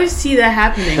 yes. Because I always see that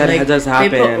happening. That does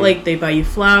happen. They buy you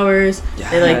flowers.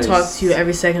 Yes. They, like, talk to you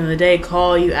every second of the day,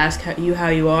 call you, ask how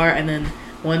you are, and then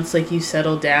once, like, you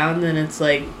settle down, then it's,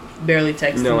 like, barely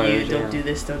texting you, don't do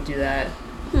this, don't do that.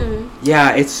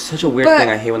 Yeah, it's such a weird thing.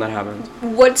 I hate when that happens.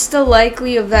 What's the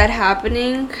likely of that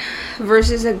happening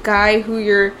versus a guy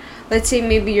who let's say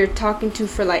maybe you're talking to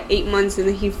for, like, 8 months, and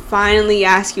then he finally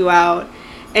asks you out.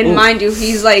 And mind you,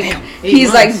 he's like,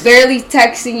 like barely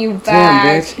texting you back.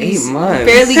 Damn, bitch, he's 8 months.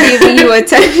 Barely giving you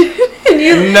attention.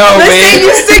 And let's say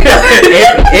you stick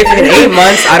if in 8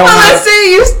 months I don't. Let's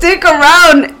say you stick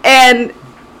around, and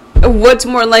what's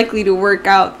more likely to work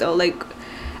out though? Like,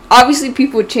 obviously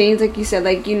people change, like you said.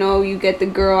 Like, you know, you get the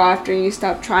girl after and you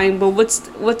stop trying. But what's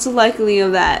the likely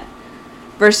of that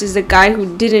versus the guy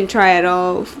who didn't try at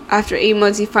all? After 8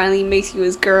 months, he finally makes you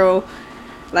his girl.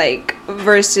 Like,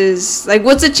 versus, like,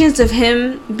 what's the chance of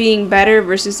him being better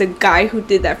versus a guy who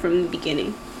did that from the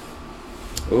beginning?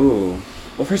 Ooh.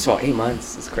 Well, first of all, 8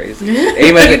 months is crazy.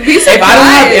 8 months. If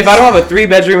I don't have a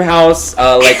 3-bedroom house,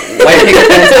 like white picket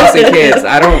fence house and kids,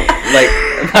 I don't like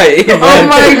my 8 months. Oh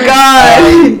my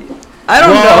god. I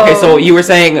don't know. Okay, so you were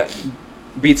saying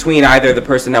between either the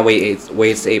person that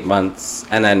waits 8 months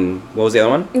and then what was the other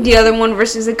one? The other one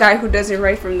versus a guy who does it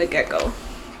right from the get-go.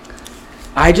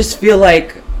 I just feel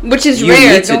like, which is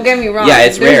rare. Don't get me wrong. Yeah,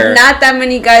 it's rare. There's not that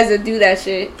many guys that do that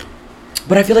shit.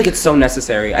 But I feel like it's so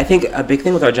necessary. I think a big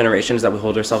thing with our generation is that we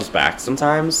hold ourselves back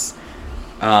sometimes.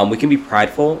 We can be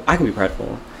prideful. I can be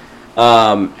prideful.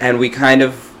 And we kind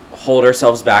of hold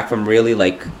ourselves back from really,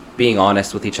 like, being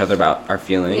honest with each other about our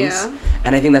feelings. Yeah.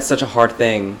 And I think that's such a hard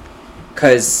thing.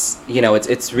 Because, you know,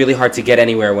 it's really hard to get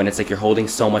anywhere when it's like you're holding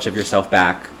so much of yourself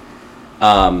back.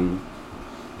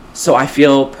 So I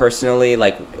feel personally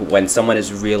like when someone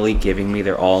is really giving me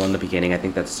their all in the beginning, I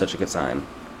think that's such a good sign.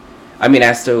 I mean,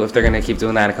 as to if they're going to keep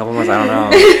doing that in a couple months, I don't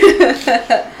know.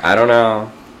 I don't know.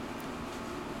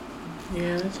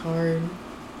 Yeah, it's hard.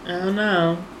 I don't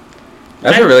know.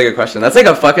 That's a really good question. That's like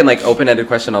a fucking like open-ended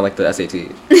question on like the SAT.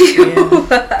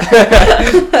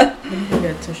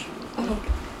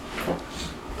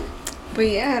 But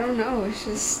yeah, I don't know. It's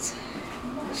just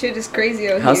shit is crazy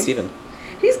out here. How's Steven?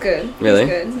 He's good. Really? He's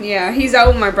good. Yeah, he's out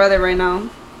with my brother right now.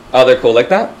 Oh, they're cool like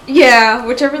that? Yeah,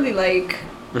 which I really like.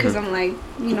 because I'm like,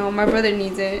 you know, my brother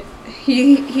needs it.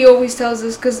 He always tells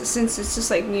us, because since it's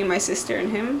just like me and my sister and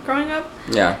him growing up,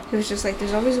 Yeah. he was just like,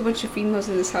 there's always a bunch of females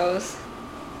in this house.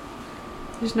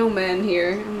 There's no men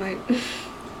here. I'm like,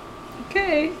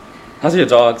 okay, How's your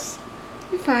dogs?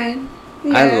 you're fine.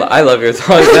 Yeah. I love your dogs.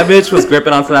 That bitch was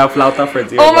gripping onto that flauta for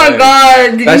dear Oh my life.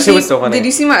 god! That shit was so funny. Did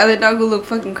you see my other dog who looked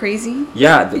fucking crazy?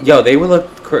 Yeah, yo, they would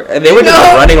they were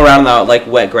just running around the like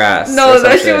wet grass. No, or some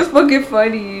that shit was fucking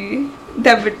funny.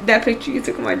 That picture you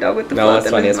took of my dog with the No, float it's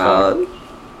in funny his as fuck. mouth.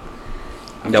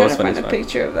 I'm That trying was to funny find as a fuck.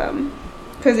 picture of them,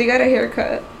 cause they got a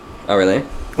haircut. Oh really?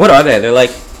 What are they? They're like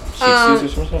Shih Tzus or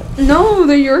some shit. No,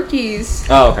 they're Yorkies.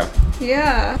 Oh okay.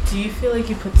 Yeah. Do you feel like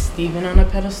you put Steven on a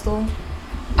pedestal?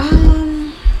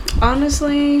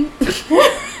 Honestly,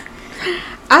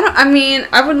 I mean,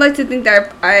 I would like to think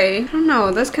that I don't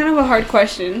know. That's kind of a hard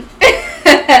question.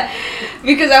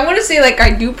 Because I want to say, like,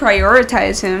 I do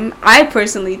prioritize him. I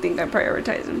personally think I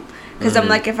prioritize him. Because I'm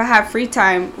like, if I have free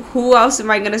time, who else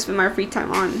am I going to spend my free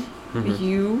time on? Mm-hmm.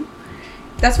 You.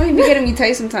 That's why he be getting me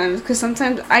tight sometimes. Because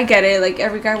sometimes I get it. Like,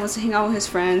 every guy wants to hang out with his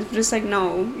friends. But it's like,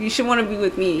 no. You should want to be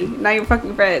with me. Not your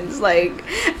fucking friends. Like.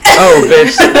 Oh,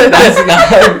 bitch. That's not.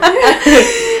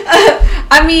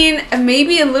 I mean,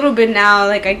 maybe a little bit now.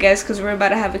 Like, I guess because we're about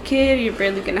to have a kid. You're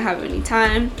barely going to have any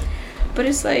time. But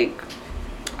it's like,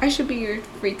 I should be your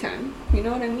free time. You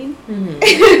know what I mean?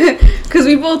 Because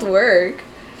we both work.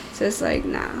 So it's like,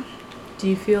 nah. Do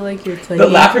you feel like you're clingy? The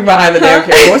laughing behind the damn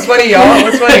camera. What's funny, y'all?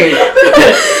 What's funny?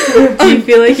 Do you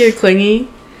feel like you're clingy?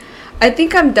 I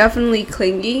think I'm definitely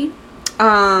clingy.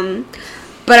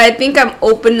 But I think I'm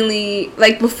openly,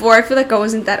 like, before I feel like I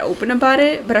wasn't that open about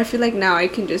it. But I feel like now I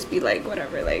can just be like,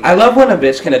 whatever. Like, I love when a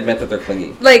bitch can admit that they're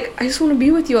clingy. like, I just want to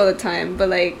be with you all the time. But,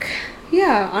 like,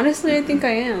 yeah, honestly, I think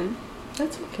I am.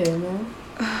 That's okay, man.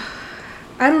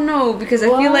 I don't know, because I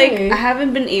feel like I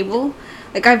haven't been able,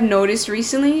 like, I've noticed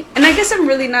recently, and I guess I'm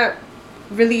really not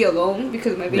really alone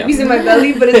because my baby's in my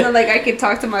belly, but it's not like I can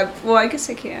talk to my, well, I guess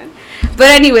I can. But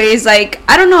anyways, like,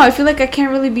 I don't know, I feel like I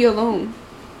can't really be alone.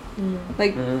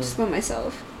 Like, just by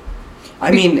myself.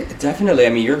 I mean, definitely. I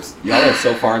mean, y'all are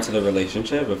so far into the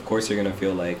relationship. Of course, you're gonna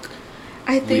feel like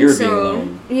I think weird so. being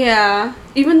alone. Yeah.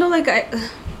 Even though, like,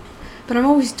 but I'm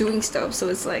always doing stuff, so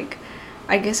it's like,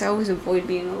 I guess I always avoid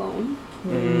being alone.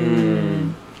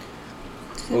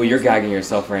 Oh, you're gagging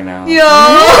yourself right now. Yo!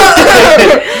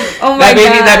 Oh my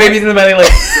god. That baby's in the belly, like.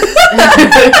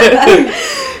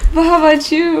 But how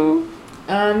about you?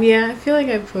 Yeah, I feel like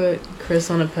I put Chris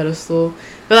on a pedestal,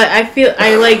 but like I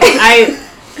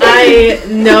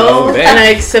know and I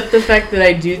accept the fact that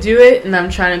I do it, and I'm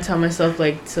trying to tell myself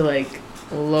like to like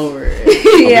lower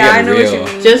it. Yeah, I know what you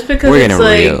mean. Just because it's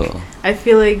like I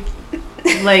feel like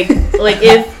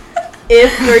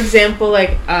if for example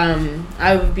like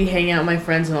I would be hanging out with my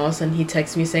friends and all of a sudden he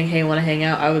texts me saying, hey, want to hang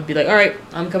out, I would be like, all right,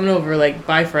 I'm coming over, like,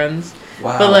 bye friends.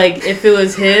 Wow. But like if it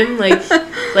was him,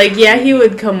 like yeah, he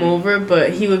would come over,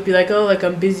 but he would be like, oh, like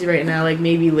I'm busy right now, like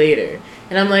maybe later.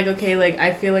 And I'm like, okay, like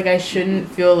I feel like I shouldn't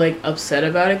feel like upset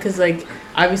about it because like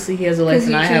obviously he has a life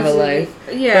and I have a life.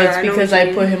 Yeah, but it's because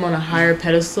I put him on a higher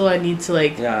pedestal. I need to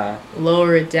like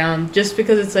lower it down just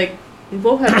because it's like we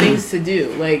both have things to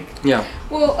do. Like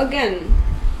well, again,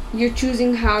 you're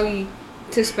choosing how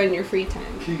to spend your free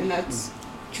time, and that's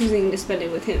choosing to spend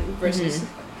it with him versus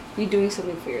you doing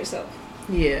something for yourself.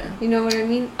 Yeah. You know what I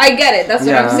mean? I get it. That's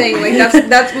what I'm saying. Like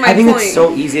that's my I think point. it's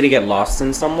so easy to get lost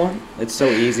in someone. It's so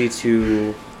easy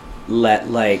to let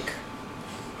like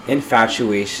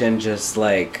infatuation just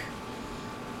like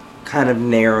kind of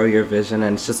narrow your vision,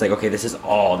 and it's just like, okay, this is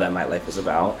all that my life is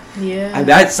about. Yeah.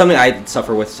 That's something I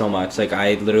suffer with so much. Like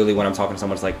I literally, when I'm talking to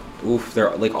someone, it's like, oof,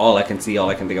 they're like all I can see, all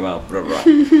I can think about. Blah, blah.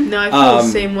 No, I feel the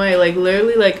same way. Like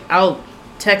literally, like I'll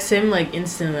text him like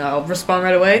instantly. I'll respond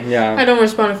right away. Yeah. I don't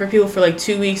respond for people for like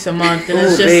 2 weeks, a month, and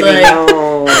it's just baby, like,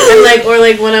 no. and like, or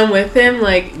like when I'm with him,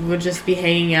 like we'll just be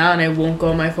hanging out, and I won't go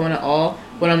on my phone at all.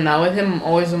 When I'm not with him, I'm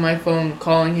always on my phone,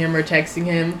 calling him or texting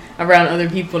him around other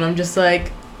people, and I'm just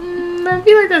like, I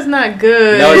feel like that's not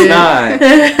good. No, it's not.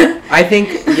 I think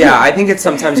it's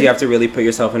sometimes you have to really put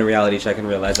yourself in a reality check and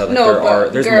realize that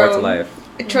like, there's more to life.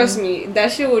 Trust me,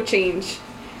 that shit will change.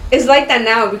 It's like that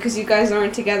now because you guys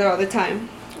aren't together all the time.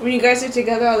 When you guys are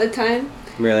together all the time,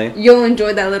 really, you'll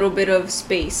enjoy that little bit of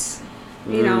space.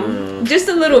 You know, just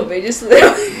a little bit, just a little.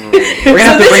 We're gonna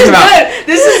have to bring him out.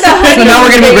 This is the honeymoon. So now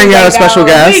we're gonna be bringing out a special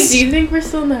guest. Wait, do you think we're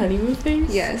still in the honeymoon phase?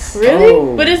 Yes. Really?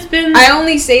 Oh. But it's been. I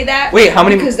only say that. Wait, how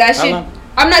many? Because that shit.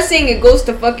 I'm not saying it goes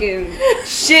to fucking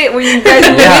shit when you guys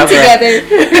are living together,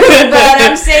 but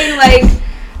I'm saying like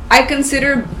I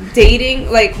consider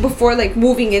dating, like, before, like,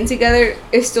 moving in together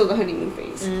is still the honeymoon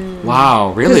phase.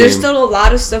 Wow, really? Because there's still a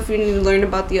lot of stuff you need to learn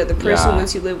about the other person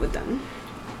once you live with them.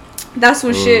 That's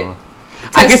when shit.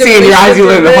 I can see in your eyes you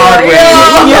learned the hard way.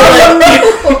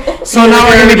 So now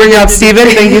we're gonna bring out Steven.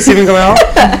 Thank you, Steven, coming out.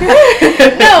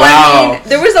 No, I mean,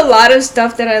 there was a lot of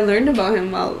stuff that I learned about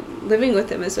him while living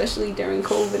with him, especially during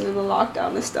COVID and the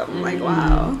lockdown and stuff. I'm like,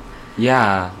 wow.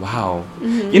 Yeah, wow.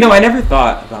 You know, I never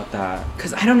thought about that.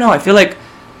 Because I don't know, I feel like,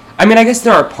 I mean, I guess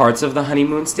there are parts of the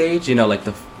honeymoon stage, you know, like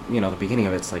the beginning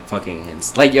of it's like fucking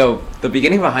hints. Like, yo, the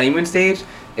beginning of a honeymoon stage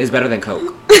is better than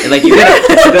Coke. And, like, you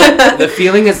get the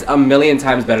feeling is a million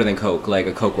times better than Coke, like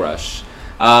a Coke rush.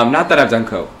 Not that I've done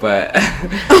Coke, but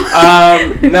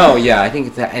no, yeah, I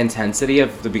think the intensity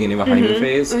of the beginning of a honeymoon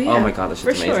phase. Oh my god, this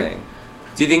shit's amazing. Sure.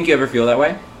 Do you think you ever feel that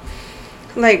way?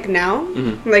 Like now,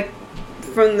 like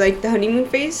from like the honeymoon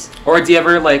phase, or do you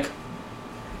ever like,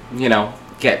 you know,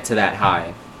 get to that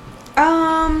high?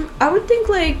 I would think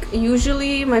like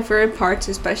usually my favorite parts,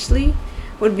 especially,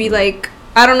 would be like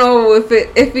I don't know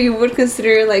if you would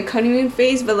consider like honeymoon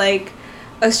phase, but like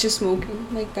us just smoking,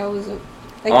 like that was.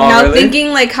 Like now really? Thinking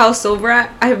like how sober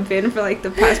I've been for like the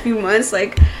past few months,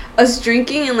 like us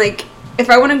drinking and like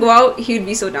if I want to go out, he'd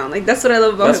be so down. Like that's what I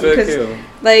love about him really because cute.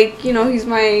 Like you know he's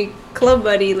my club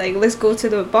buddy. Like let's go to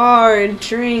the bar and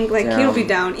drink. Like he'll be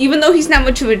down, even though he's not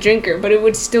much of a drinker, but it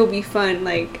would still be fun.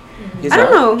 Like I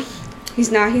don't know. He's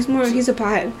not. He's more. He's a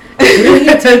pothead. Didn't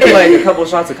he take like a couple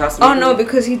shots of Casa? Oh no,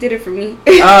 because he did it for me.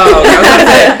 Oh,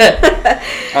 okay.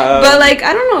 But like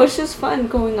I don't know. It's just fun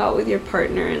going out with your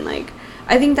partner and like.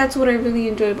 I think that's what I really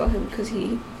enjoy about him because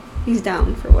he's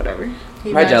down for whatever.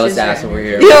 My jealous ass over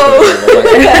here. Yo.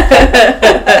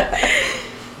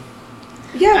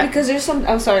 Yeah, because there's some.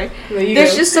 I'm sorry.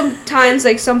 There's just sometimes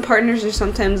like some partners are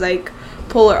sometimes like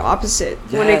polar opposite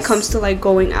when it comes to like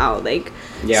going out. Like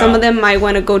some of them might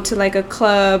want to go to like a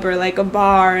club or like a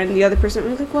bar, and the other person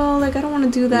is like, well, like I don't want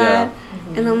to do that. Yeah.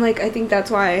 And I'm like, I think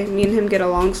that's why me and him get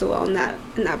along so well in that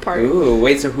part. Ooh,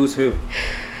 wait. So who's who?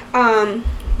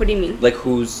 What do you mean? Like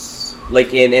who's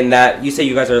like in that you say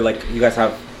you guys are like you guys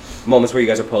have moments where you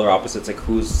guys are polar opposites. Like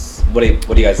what are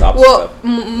you guys opposites of?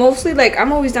 Mostly like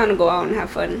I'm always down to go out and have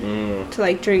fun, to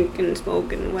like drink and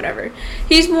smoke and whatever.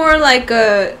 He's more like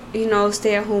a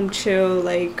stay at home chill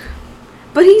like,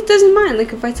 but he doesn't mind.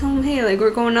 Like if I tell him, hey, like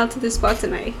we're going out to this spot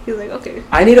tonight, he's like okay.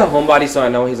 I need a homebody so I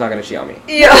know he's not gonna cheat on me.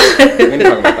 Yeah. We need to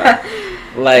talk about that.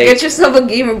 Like get yourself a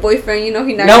gamer boyfriend. You know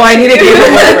he not. No, I need a gamer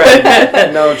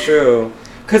boyfriend. No, true.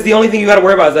 Because the only thing you got to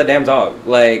worry about is that damn dog.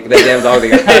 Like, that damn dog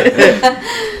that got.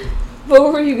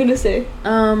 What were you going to say?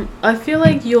 I feel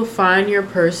like you'll find your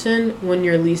person when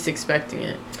you're least expecting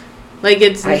it. Like,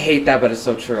 it's... I hate that, but it's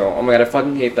so true. Oh my god, I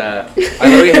fucking hate that. I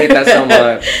literally hate that so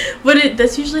much. But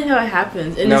that's usually how it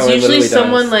happens. And it's usually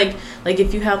someone, like,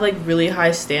 if you have, like, really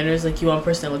high standards, like, you want a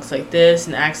person that looks like this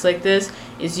and acts like this,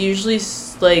 it's usually,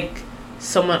 like,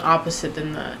 someone opposite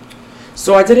than that.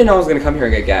 So I didn't know I was going to come here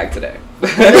and get gagged today. Oh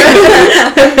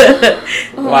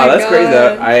wow, that's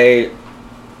crazy.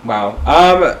 Wow.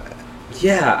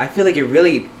 Yeah, I feel like it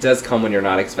really does come when you're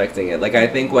not expecting it. Like, I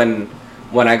think when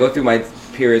I go through my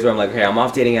periods where I'm like, okay, I'm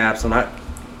off dating apps, I'm not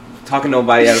talking to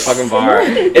nobody at a fucking bar,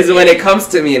 is when it comes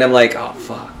to me and I'm like, oh,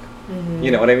 fuck. Mm-hmm.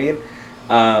 You know what I mean?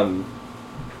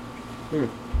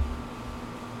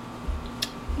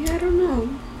 Yeah, I don't know.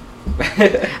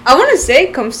 I want to say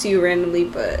it comes to you randomly,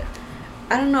 but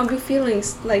I don't know, good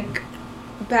feelings, like,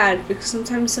 bad, because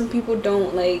sometimes some people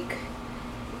don't, like,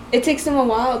 it takes them a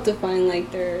while to find,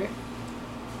 like, their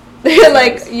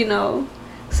like,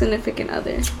 significant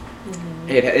other. Mm-hmm.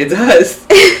 It does.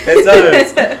 It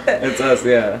does. It does,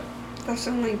 yeah. That's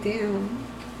I'm like, damn.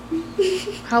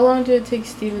 How long did it take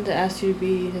Steven to ask you to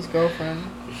be his girlfriend?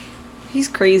 He's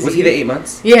crazy. Was he the 8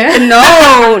 months? Yeah.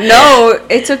 No.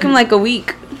 It took him, like, a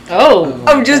week. Oh.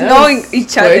 Of just knowing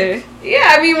each other.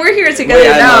 Yeah, I mean, we're here together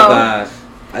now.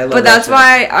 I love that. But that's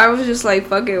why I was just like,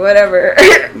 fuck it, whatever.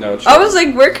 No, true. I was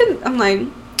like, I'm like,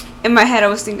 in my head, I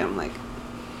was thinking, I'm like,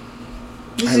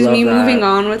 this is me moving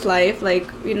on with life.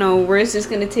 Like, where is this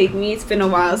going to take me? It's been a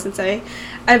while since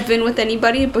I've been with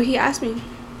anybody. But he asked me.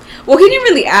 Well, he didn't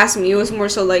really ask me. It was more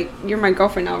so like, you're my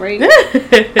girlfriend now, right? Yeah.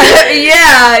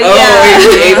 Oh,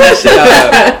 you ate that shit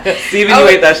up. Steven, you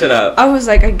ate that shit up. I was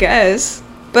like, I guess.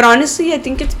 But honestly, I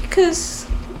think it's because,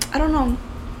 I don't know.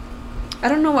 I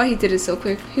don't know why he did it so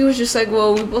quick. He was just like,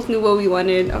 well, we both knew what we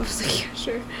wanted. I was like, yeah,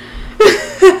 sure.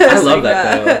 I love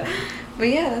that, though. But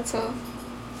yeah, that's all.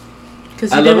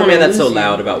 I love a man that's so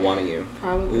loud about wanting you.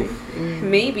 Probably.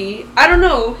 Maybe. I don't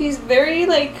know. He's very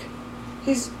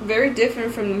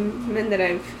different from the men that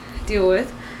I've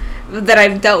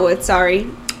dealt with, sorry.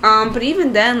 But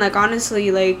even then, like,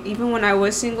 honestly, like, even when I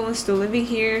was single and still living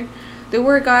here, there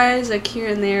were guys, like, here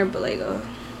and there, but, like,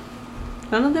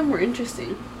 none of them were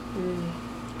interesting.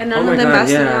 And none of them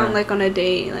asked me out, like, on a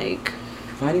date, like...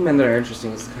 Finding men that are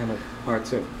interesting is kind of hard,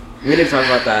 too. We didn't talk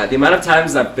about that. The amount of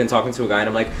times I've been talking to a guy and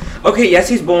I'm like, okay, yes,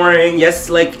 he's boring. Yes,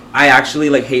 like, I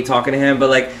actually, like, hate talking to him, but,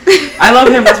 like, I love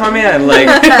him. That's my man. Like,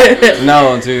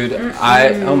 no, dude.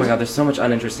 Oh, my God, there's so much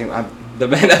uninteresting... The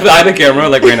men behind the camera,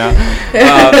 like, right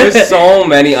now. There's so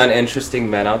many uninteresting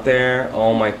men out there.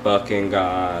 Oh, my fucking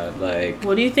God. Like...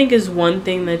 What do you think is one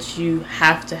thing that you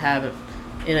have to have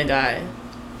in a guy?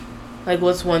 Like,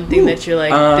 what's one thing that you're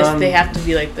like, this, they have to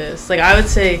be like this? Like, I would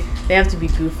say they have to be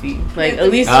goofy. Like, at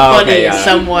least funny in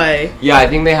some way. Yeah, I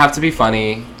think they have to be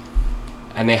funny.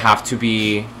 And they have to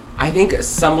be, I think,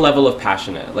 some level of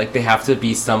passionate. Like, they have to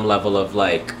be some level of,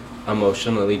 like,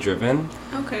 emotionally driven.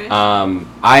 Okay.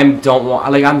 I'm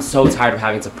so tired of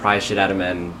having to pry shit out of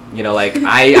men. You know, like,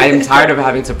 I am tired of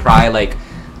having to pry, like,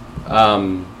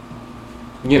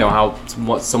 you know,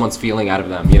 what someone's feeling out of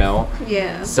them, you know?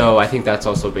 Yeah. So I think that's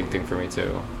also a big thing for me,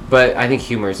 too. But I think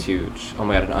humor is huge. Oh,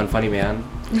 my God, an unfunny man?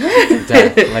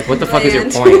 Death. Like, what the fuck is your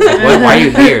point? Like, why are you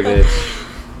here, bitch?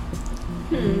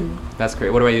 That's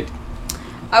great. What about you?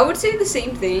 I would say the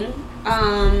same thing.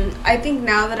 I think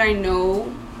now that I know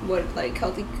what, like,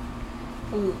 healthy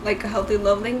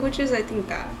love language is, I think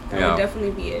that would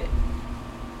definitely be it.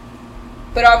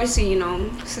 But obviously, you know,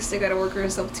 sister gotta work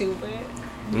herself, too, but...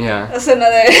 Yeah. That's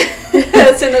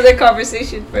another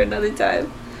conversation for another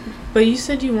time. But you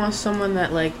said you want someone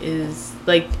that, like, is,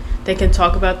 like, they can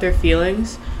talk about their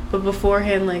feelings, but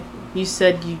beforehand, like, you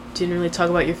said you didn't really talk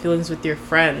about your feelings with your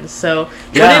friends. So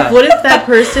what if that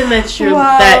person that you're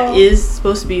that is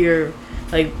supposed to be your,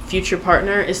 like, future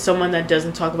partner is someone that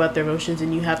doesn't talk about their emotions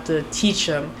and you have to teach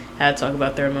them how to talk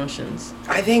about their emotions?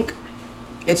 I think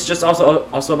it's just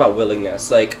also about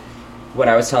willingness. Like, when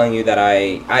I was telling you that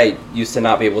I used to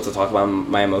not be able to talk about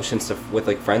my emotions with,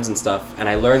 like, friends and stuff, and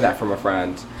I learned that from a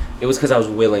friend, it was because I was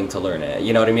willing to learn it.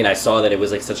 You know what I mean? I saw that it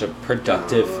was, like, such a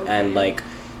productive and, like,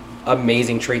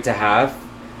 amazing trait to have.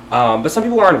 But some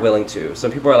people aren't willing to.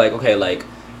 Some people are like, okay, like,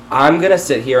 I'm going to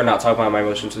sit here and not talk about my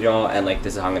emotions with y'all, and, like,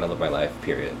 this is how I'm going to live my life,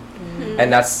 period. Mm-hmm.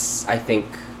 And that's, I think,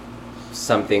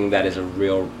 something that is a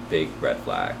real big red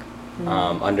flag.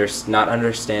 Mm-hmm. Not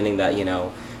understanding that, you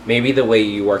know, maybe the way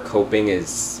you are coping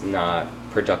is not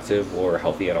productive or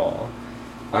healthy at all.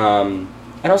 And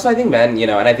also I think men, you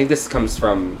know, and I think this comes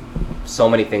from so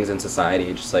many things in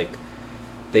society, just like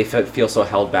they feel so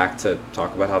held back to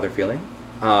talk about how they're feeling.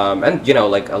 And, you know,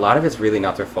 like a lot of it's really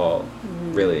not their fault,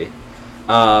 really.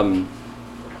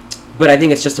 But I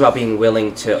think it's just about being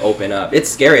willing to open up. It's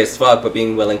scary as fuck, but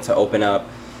being willing to open up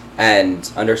and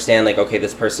understand, like, okay,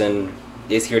 this person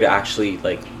is here to actually,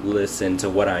 like, listen to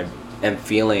what I am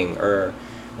feeling or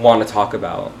want to talk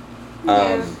about.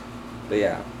 But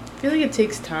yeah. I feel like it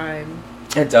takes time.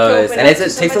 It does. And it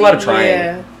takes a lot of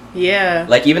trying. Yeah.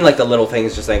 Like, even, like, the little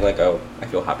things, just saying, like, oh, I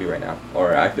feel happy right now.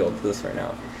 Or I feel this right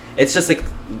now. It's just, like,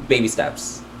 baby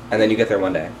steps. And then you get there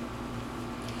one day.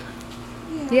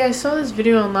 Yeah, I saw this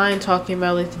video online talking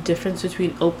about, like, the difference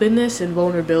between openness and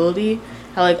vulnerability.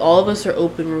 How, like, all of us are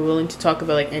open, we're willing to talk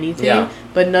about, like, anything,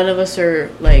 but none of us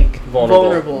are, like,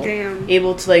 vulnerable. Damn.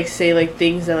 Able to, like, say, like,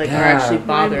 things that, like, are actually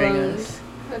bothering us.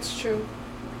 That's true.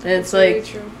 And it's like,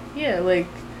 true. Yeah, like,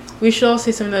 we should all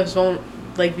say something that's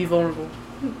be vulnerable.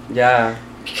 Yeah.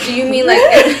 Do you mean, like...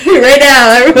 right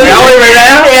now, everybody. Right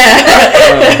now?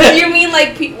 Yeah. Do you mean,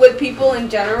 like, with people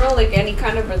in general? Like, any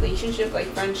kind of relationship, like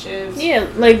friendships? Yeah,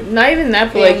 like, not even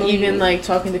that, but, like, even, like,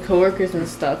 talking to coworkers and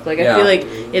stuff. Like, I feel like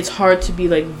it's hard to be,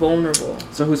 like, vulnerable.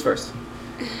 So who's first?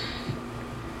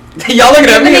 Y'all looking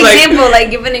at me like...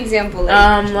 Give an example.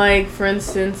 Like, for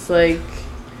instance, like,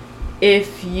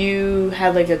 if you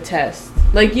had, like, a test.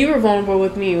 Like, you were vulnerable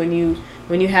with me when you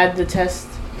had the test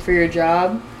for your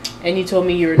job. And you told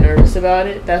me you were nervous about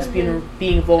it. That's being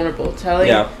vulnerable.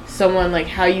 Telling someone, like,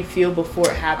 how you feel before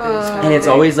it happens. And it's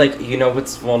always, like, you know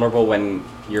what's vulnerable when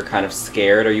you're kind of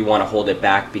scared or you want to hold it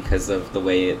back because of the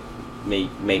way it may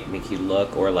make you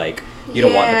look, or, like, you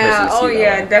don't want the person to see that. Oh,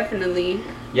 yeah, definitely.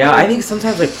 Yeah, I think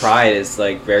sometimes, like, pride is,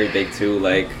 like, very big, too.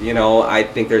 Like, you know, I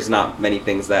think there's not many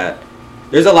things that...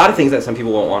 There's a lot of things that some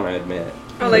people won't want to admit.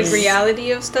 Or, like,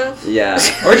 reality of stuff? Yeah.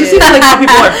 Or just even, like, how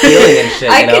people are feeling and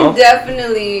shit, I can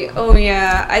definitely... Oh,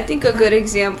 yeah. I think a good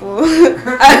example...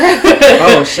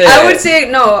 Oh, shit. I would say...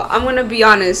 No, I'm going to be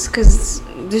honest, because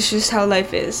this is how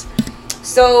life is.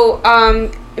 So,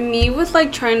 me with,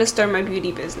 like, trying to start my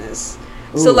beauty business.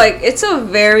 Ooh. So, like, it's a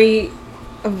very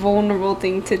vulnerable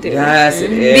thing to do. Yes,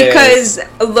 it is. Because,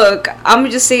 look, I'm going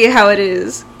to just say it how it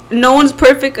is. no one's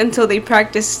perfect until they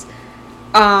practice.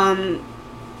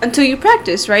 Until you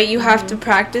practice, right? You have to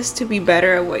practice to be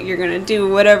better at what you're gonna do,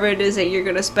 whatever it is that you're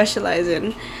gonna specialize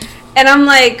in. And I'm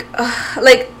like,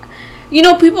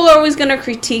 people are always gonna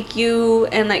critique you,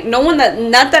 and like not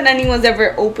that anyone's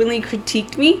ever openly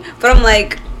critiqued me, but I'm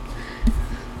like,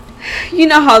 you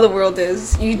know how the world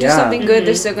is. You do something good,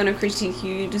 they're still gonna critique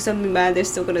you. You do something bad, they're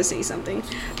still gonna say something.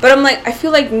 But I'm like, I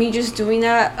feel like me just doing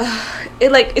that,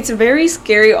 it's very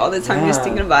scary all the time just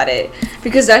thinking about it,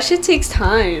 because that shit takes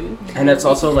time. And it's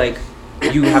also like,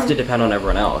 you have to depend on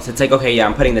everyone else. It's like, okay,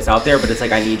 I'm putting this out there, but it's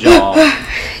like, I need y'all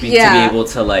to be able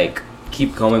to like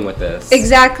keep going with this.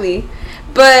 Exactly.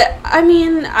 But I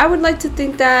mean, I would like to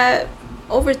think that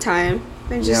over time,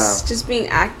 and just being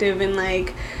active and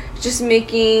like just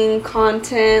making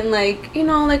content, like,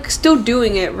 like still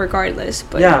doing it regardless.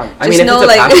 But I mean, if it's a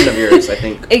passion of yours, I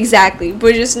think. Exactly.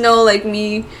 But just know, like,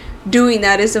 me doing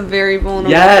that is a very vulnerable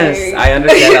thing. I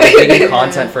understand that. Like, making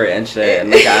content for it and shit,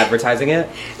 and like advertising it.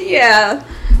 Yeah.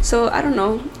 So I don't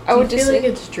know. I would just feel like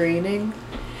it's draining.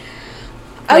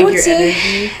 I would your say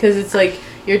energy, because it's like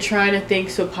you're trying to think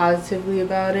so positively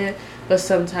about it, but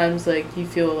sometimes like you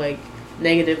feel like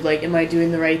negative. Like, am I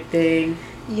doing the right thing?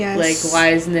 Yes. Like, why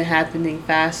isn't it happening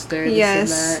faster?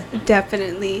 Yes, and that.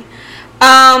 Definitely.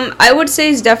 I would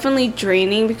say it's definitely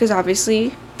draining, because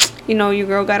obviously, your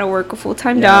girl gotta work a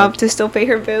full-time job to still pay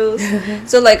her bills.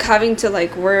 So, like, having to,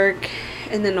 like, work,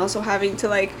 and then also having to,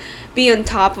 like, be on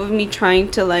top of me trying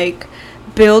to, like,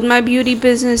 build my beauty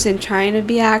business and trying to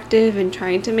be active and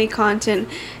trying to make content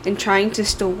and trying to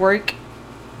still work,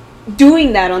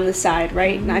 doing that on the side,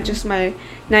 right? Not just my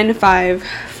 9 to 5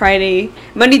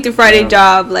 Monday through Friday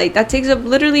job. Like, that takes up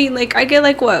literally, like, I get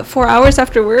like 4 hours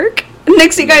after work.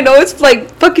 Next thing I know, it's like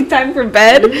fucking time for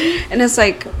bed, and it's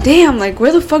like, damn, like,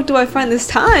 where the fuck do I find this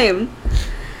time?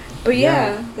 But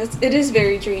it is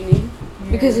very draining,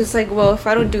 because it's like, well, if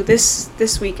I don't do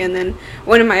this weekend, then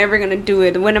when am I ever gonna do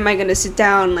it? When am I gonna sit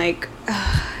down? Like,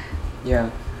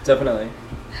 yeah, definitely.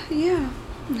 Yeah.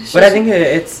 But I think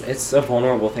it's a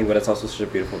vulnerable thing, but it's also such a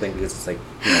beautiful thing, because it's like,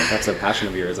 that's a passion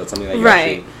of yours. That's something that you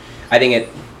actually, I think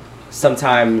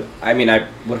I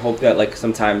would hope that, like,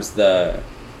 sometimes the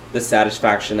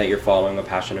satisfaction that you're following a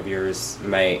passion of yours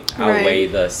might outweigh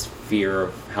the fear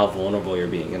of how vulnerable you're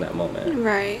being in that moment.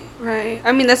 Right.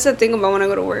 I mean, that's the thing about when I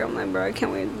go to work. I'm like, bro, I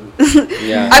can't wait.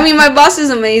 Yeah. I mean, my boss is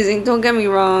amazing. Don't get me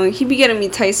wrong. He be getting me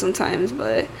tight sometimes,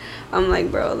 but I'm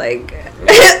like, bro, like,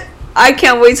 I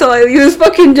can't wait till I leave this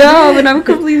fucking job and I'm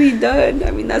completely done.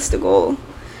 I mean, that's the goal.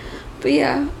 But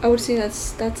yeah, I would say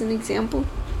that's an example.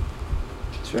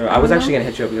 Sure. I was actually gonna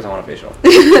hit you up because I want a facial.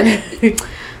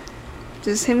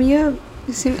 Just hit me up.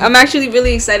 I'm actually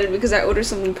really excited because I ordered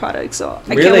some new products, so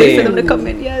I can't wait for them to come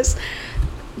in. Yes.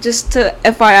 Just to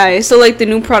FYI, so like the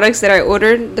new products that I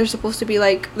ordered, they're supposed to be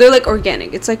like, they're like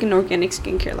organic. It's like an organic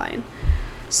skincare line.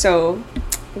 So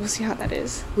we'll see how that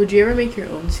is. Would you ever make your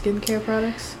own skincare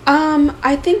products?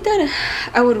 I think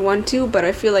that I would want to, but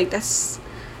I feel like that's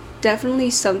definitely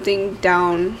something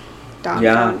down,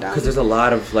 because there's a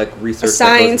lot of like research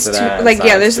science that goes into that, like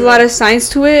there's a lot of science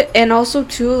to it, and also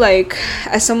too, like,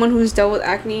 as someone who's dealt with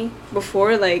acne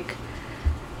before, like,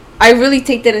 I really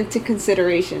take that into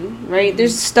consideration, right? Mm-hmm.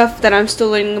 There's stuff that I'm still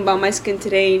learning about my skin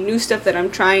today, new stuff that I'm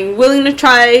willing to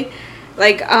try,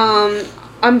 like,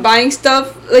 I'm buying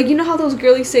stuff, like, you know how those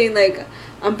girlies say, like,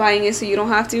 I'm buying it so you don't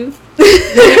have to?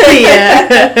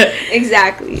 Yeah.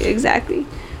 Exactly.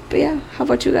 But yeah, how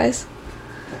about you guys?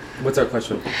 What's our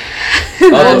question?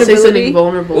 Say something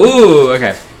vulnerable. Ooh,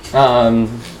 okay. Do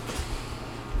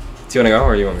you want to go,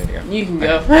 or you want me to go? You can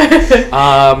go.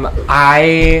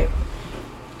 I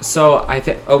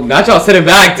think. Oh, not y'all sitting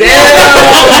back. Damn.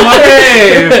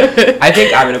 I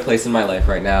think I'm in a place in my life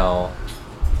right now.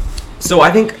 So I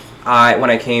think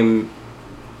when I came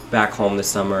back home this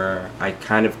summer, I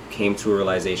kind of came to a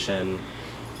realization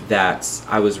that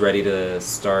I was ready to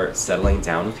start settling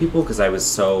down with people, because I was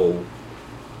so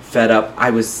fed up. I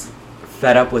was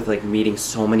fed up with like meeting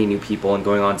so many new people and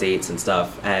going on dates and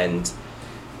stuff, and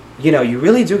you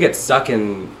really do get stuck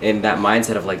in that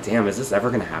mindset of like, damn, is this ever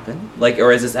gonna happen? Like,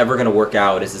 or is this ever gonna work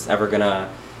out? Is this ever gonna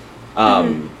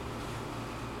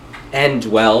end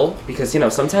well? Because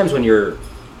sometimes when you're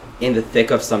in the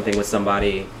thick of something with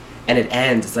somebody and it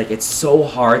ends, it's like, it's so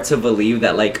hard to believe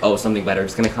that, like, oh, something better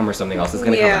is gonna come, or something else is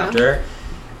gonna come after.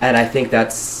 And I think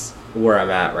that's where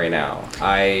I'm at right now.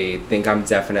 I think I'm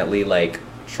definitely like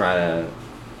trying to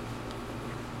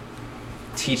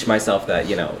teach myself that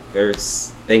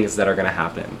there's things that are gonna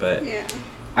happen, but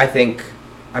I think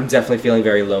I'm definitely feeling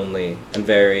very lonely and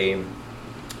very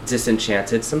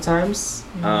disenchanted sometimes.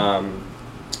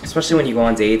 especially when you go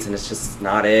on dates and it's just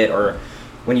not it, or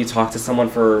when you talk to someone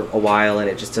for a while and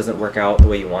it just doesn't work out the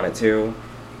way you want it to.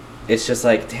 It's just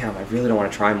like, damn, I really don't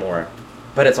want to try more.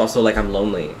 But it's also like I'm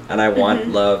lonely and I want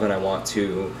love and I want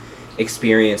to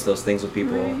experience those things with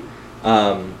people. Right.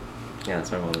 Yeah,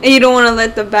 that's my moment. And you don't want to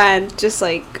let the bad just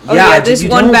like, this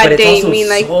one bad date mean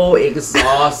like. It's so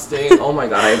exhausting. Oh my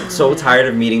god, I'm so tired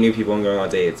of meeting new people and going on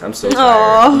dates. I'm so tired.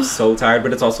 Aww. I'm so tired,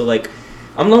 but it's also like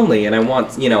I'm lonely and I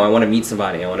want to meet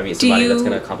somebody. I want to meet somebody that's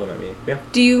gonna compliment me. Yeah.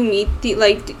 Do you meet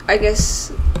I guess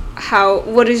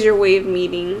what is your way of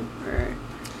meeting? Or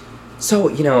so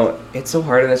it's so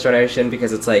hard in this generation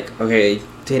because it's like, okay,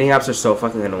 dating apps are so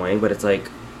fucking annoying, but it's like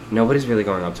nobody's really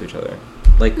going up to each other.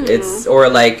 Like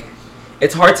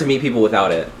it's hard to meet people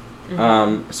without it.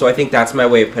 So I think that's my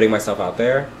way of putting myself out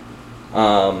there.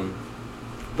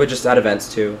 But just at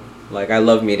events too. Like, I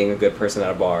love meeting a good person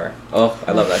at a bar. Oh,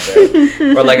 I love that shit.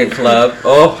 Or like a club.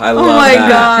 Oh, I love that. Oh my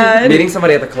god. Meeting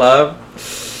somebody at the club.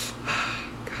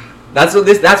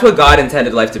 That's what God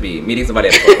intended life to be. Meeting somebody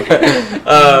at the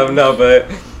club. No, but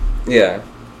yeah.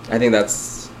 I think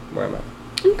that's where I'm at.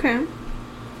 Okay.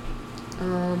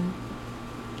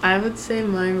 I would say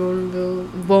my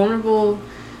vulnerable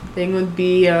thing would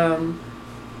be I'm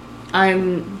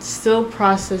still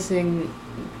processing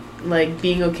like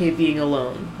being okay being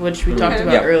alone, which we talked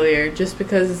about earlier, just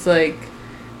because it's like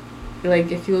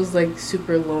it feels like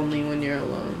super lonely when you're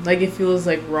alone. Like it feels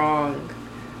like wrong.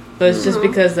 But it's just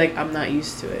because like I'm not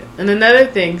used to it. And another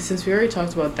thing, since we already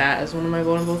talked about that as one of my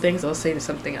vulnerable things, I'll say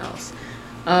something else.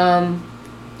 My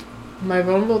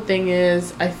vulnerable thing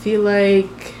is I feel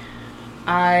like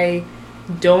I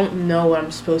don't know what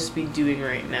I'm supposed to be doing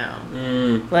right now.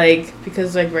 Like,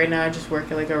 because like right now I just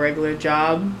work at like a regular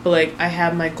job, but like I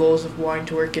have my goals of wanting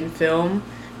to work in film,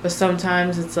 but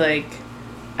sometimes it's like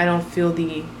I don't feel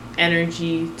the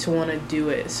energy to want to do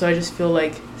it, so I just feel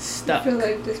like stuck. I feel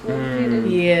like dismotivated.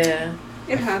 Yeah,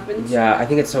 it happens. Yeah, I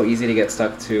think it's so easy to get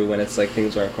stuck too when it's like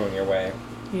things aren't going your way.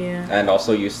 Yeah, and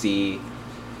also you see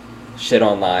shit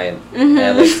online and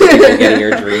like people getting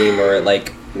your dream or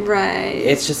like. Right.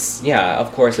 It's just, yeah,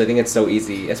 of course, I think it's so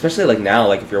easy, especially like now,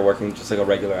 like if you're working just like a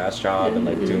regular ass job and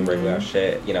like doing regular ass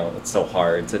shit, it's so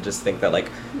hard to just think that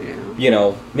like,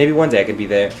 maybe one day I could be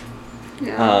there.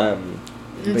 Yeah.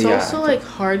 It's also like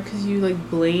hard because you like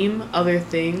blame other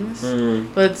things,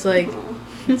 but it's like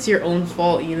it's your own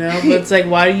fault, but it's like,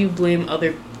 why do you blame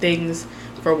other things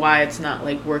for why it's not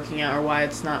like working out or why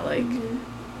it's not like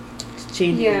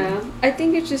changing? Yeah, I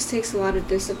think it just takes a lot of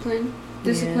discipline.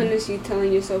 Discipline is you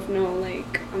telling yourself, no,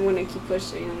 like, I'm going to keep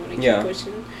pushing,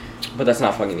 pushing. But that's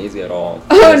not fucking easy at all.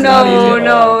 Oh,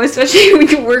 no, especially when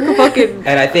you work a fucking...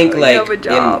 And I think, like,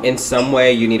 in some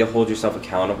way, you need to hold yourself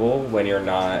accountable when you're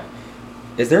not...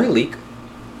 Is there a leak?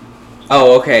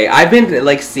 Oh, okay. I've been,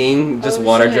 like, seeing just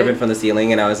water dripping from the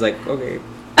ceiling, and I was like, okay.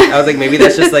 I was like, maybe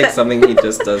that's just, like, something he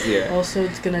just does here. Also,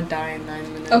 it's going to die in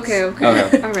 9 minutes. Okay. All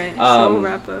right, so we'll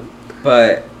wrap up.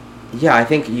 But... yeah, I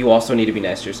think you also need to be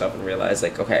nice to yourself and realize,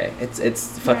 like, okay,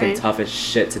 it's fucking tough as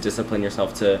shit to discipline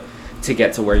yourself to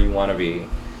get to where you want to be.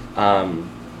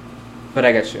 But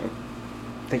I get you.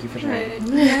 Thank you for sharing.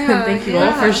 Yeah, Thank you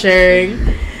all for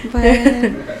sharing.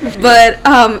 But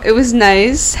it was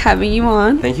nice having you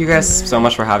on. Thank you guys so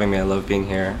much for having me. I love being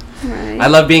here. Right. I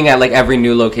love being at like every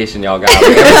new location y'all got.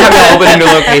 Like, every time y'all open a new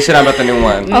location, I'm at the new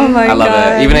one. Oh my god! I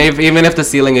love it. Even if the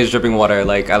ceiling is dripping water,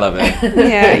 like I love it.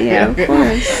 Yeah, of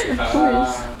course.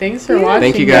 Thanks for watching.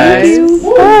 Thank you guys.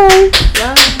 Bye.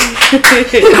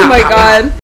 Oh my god.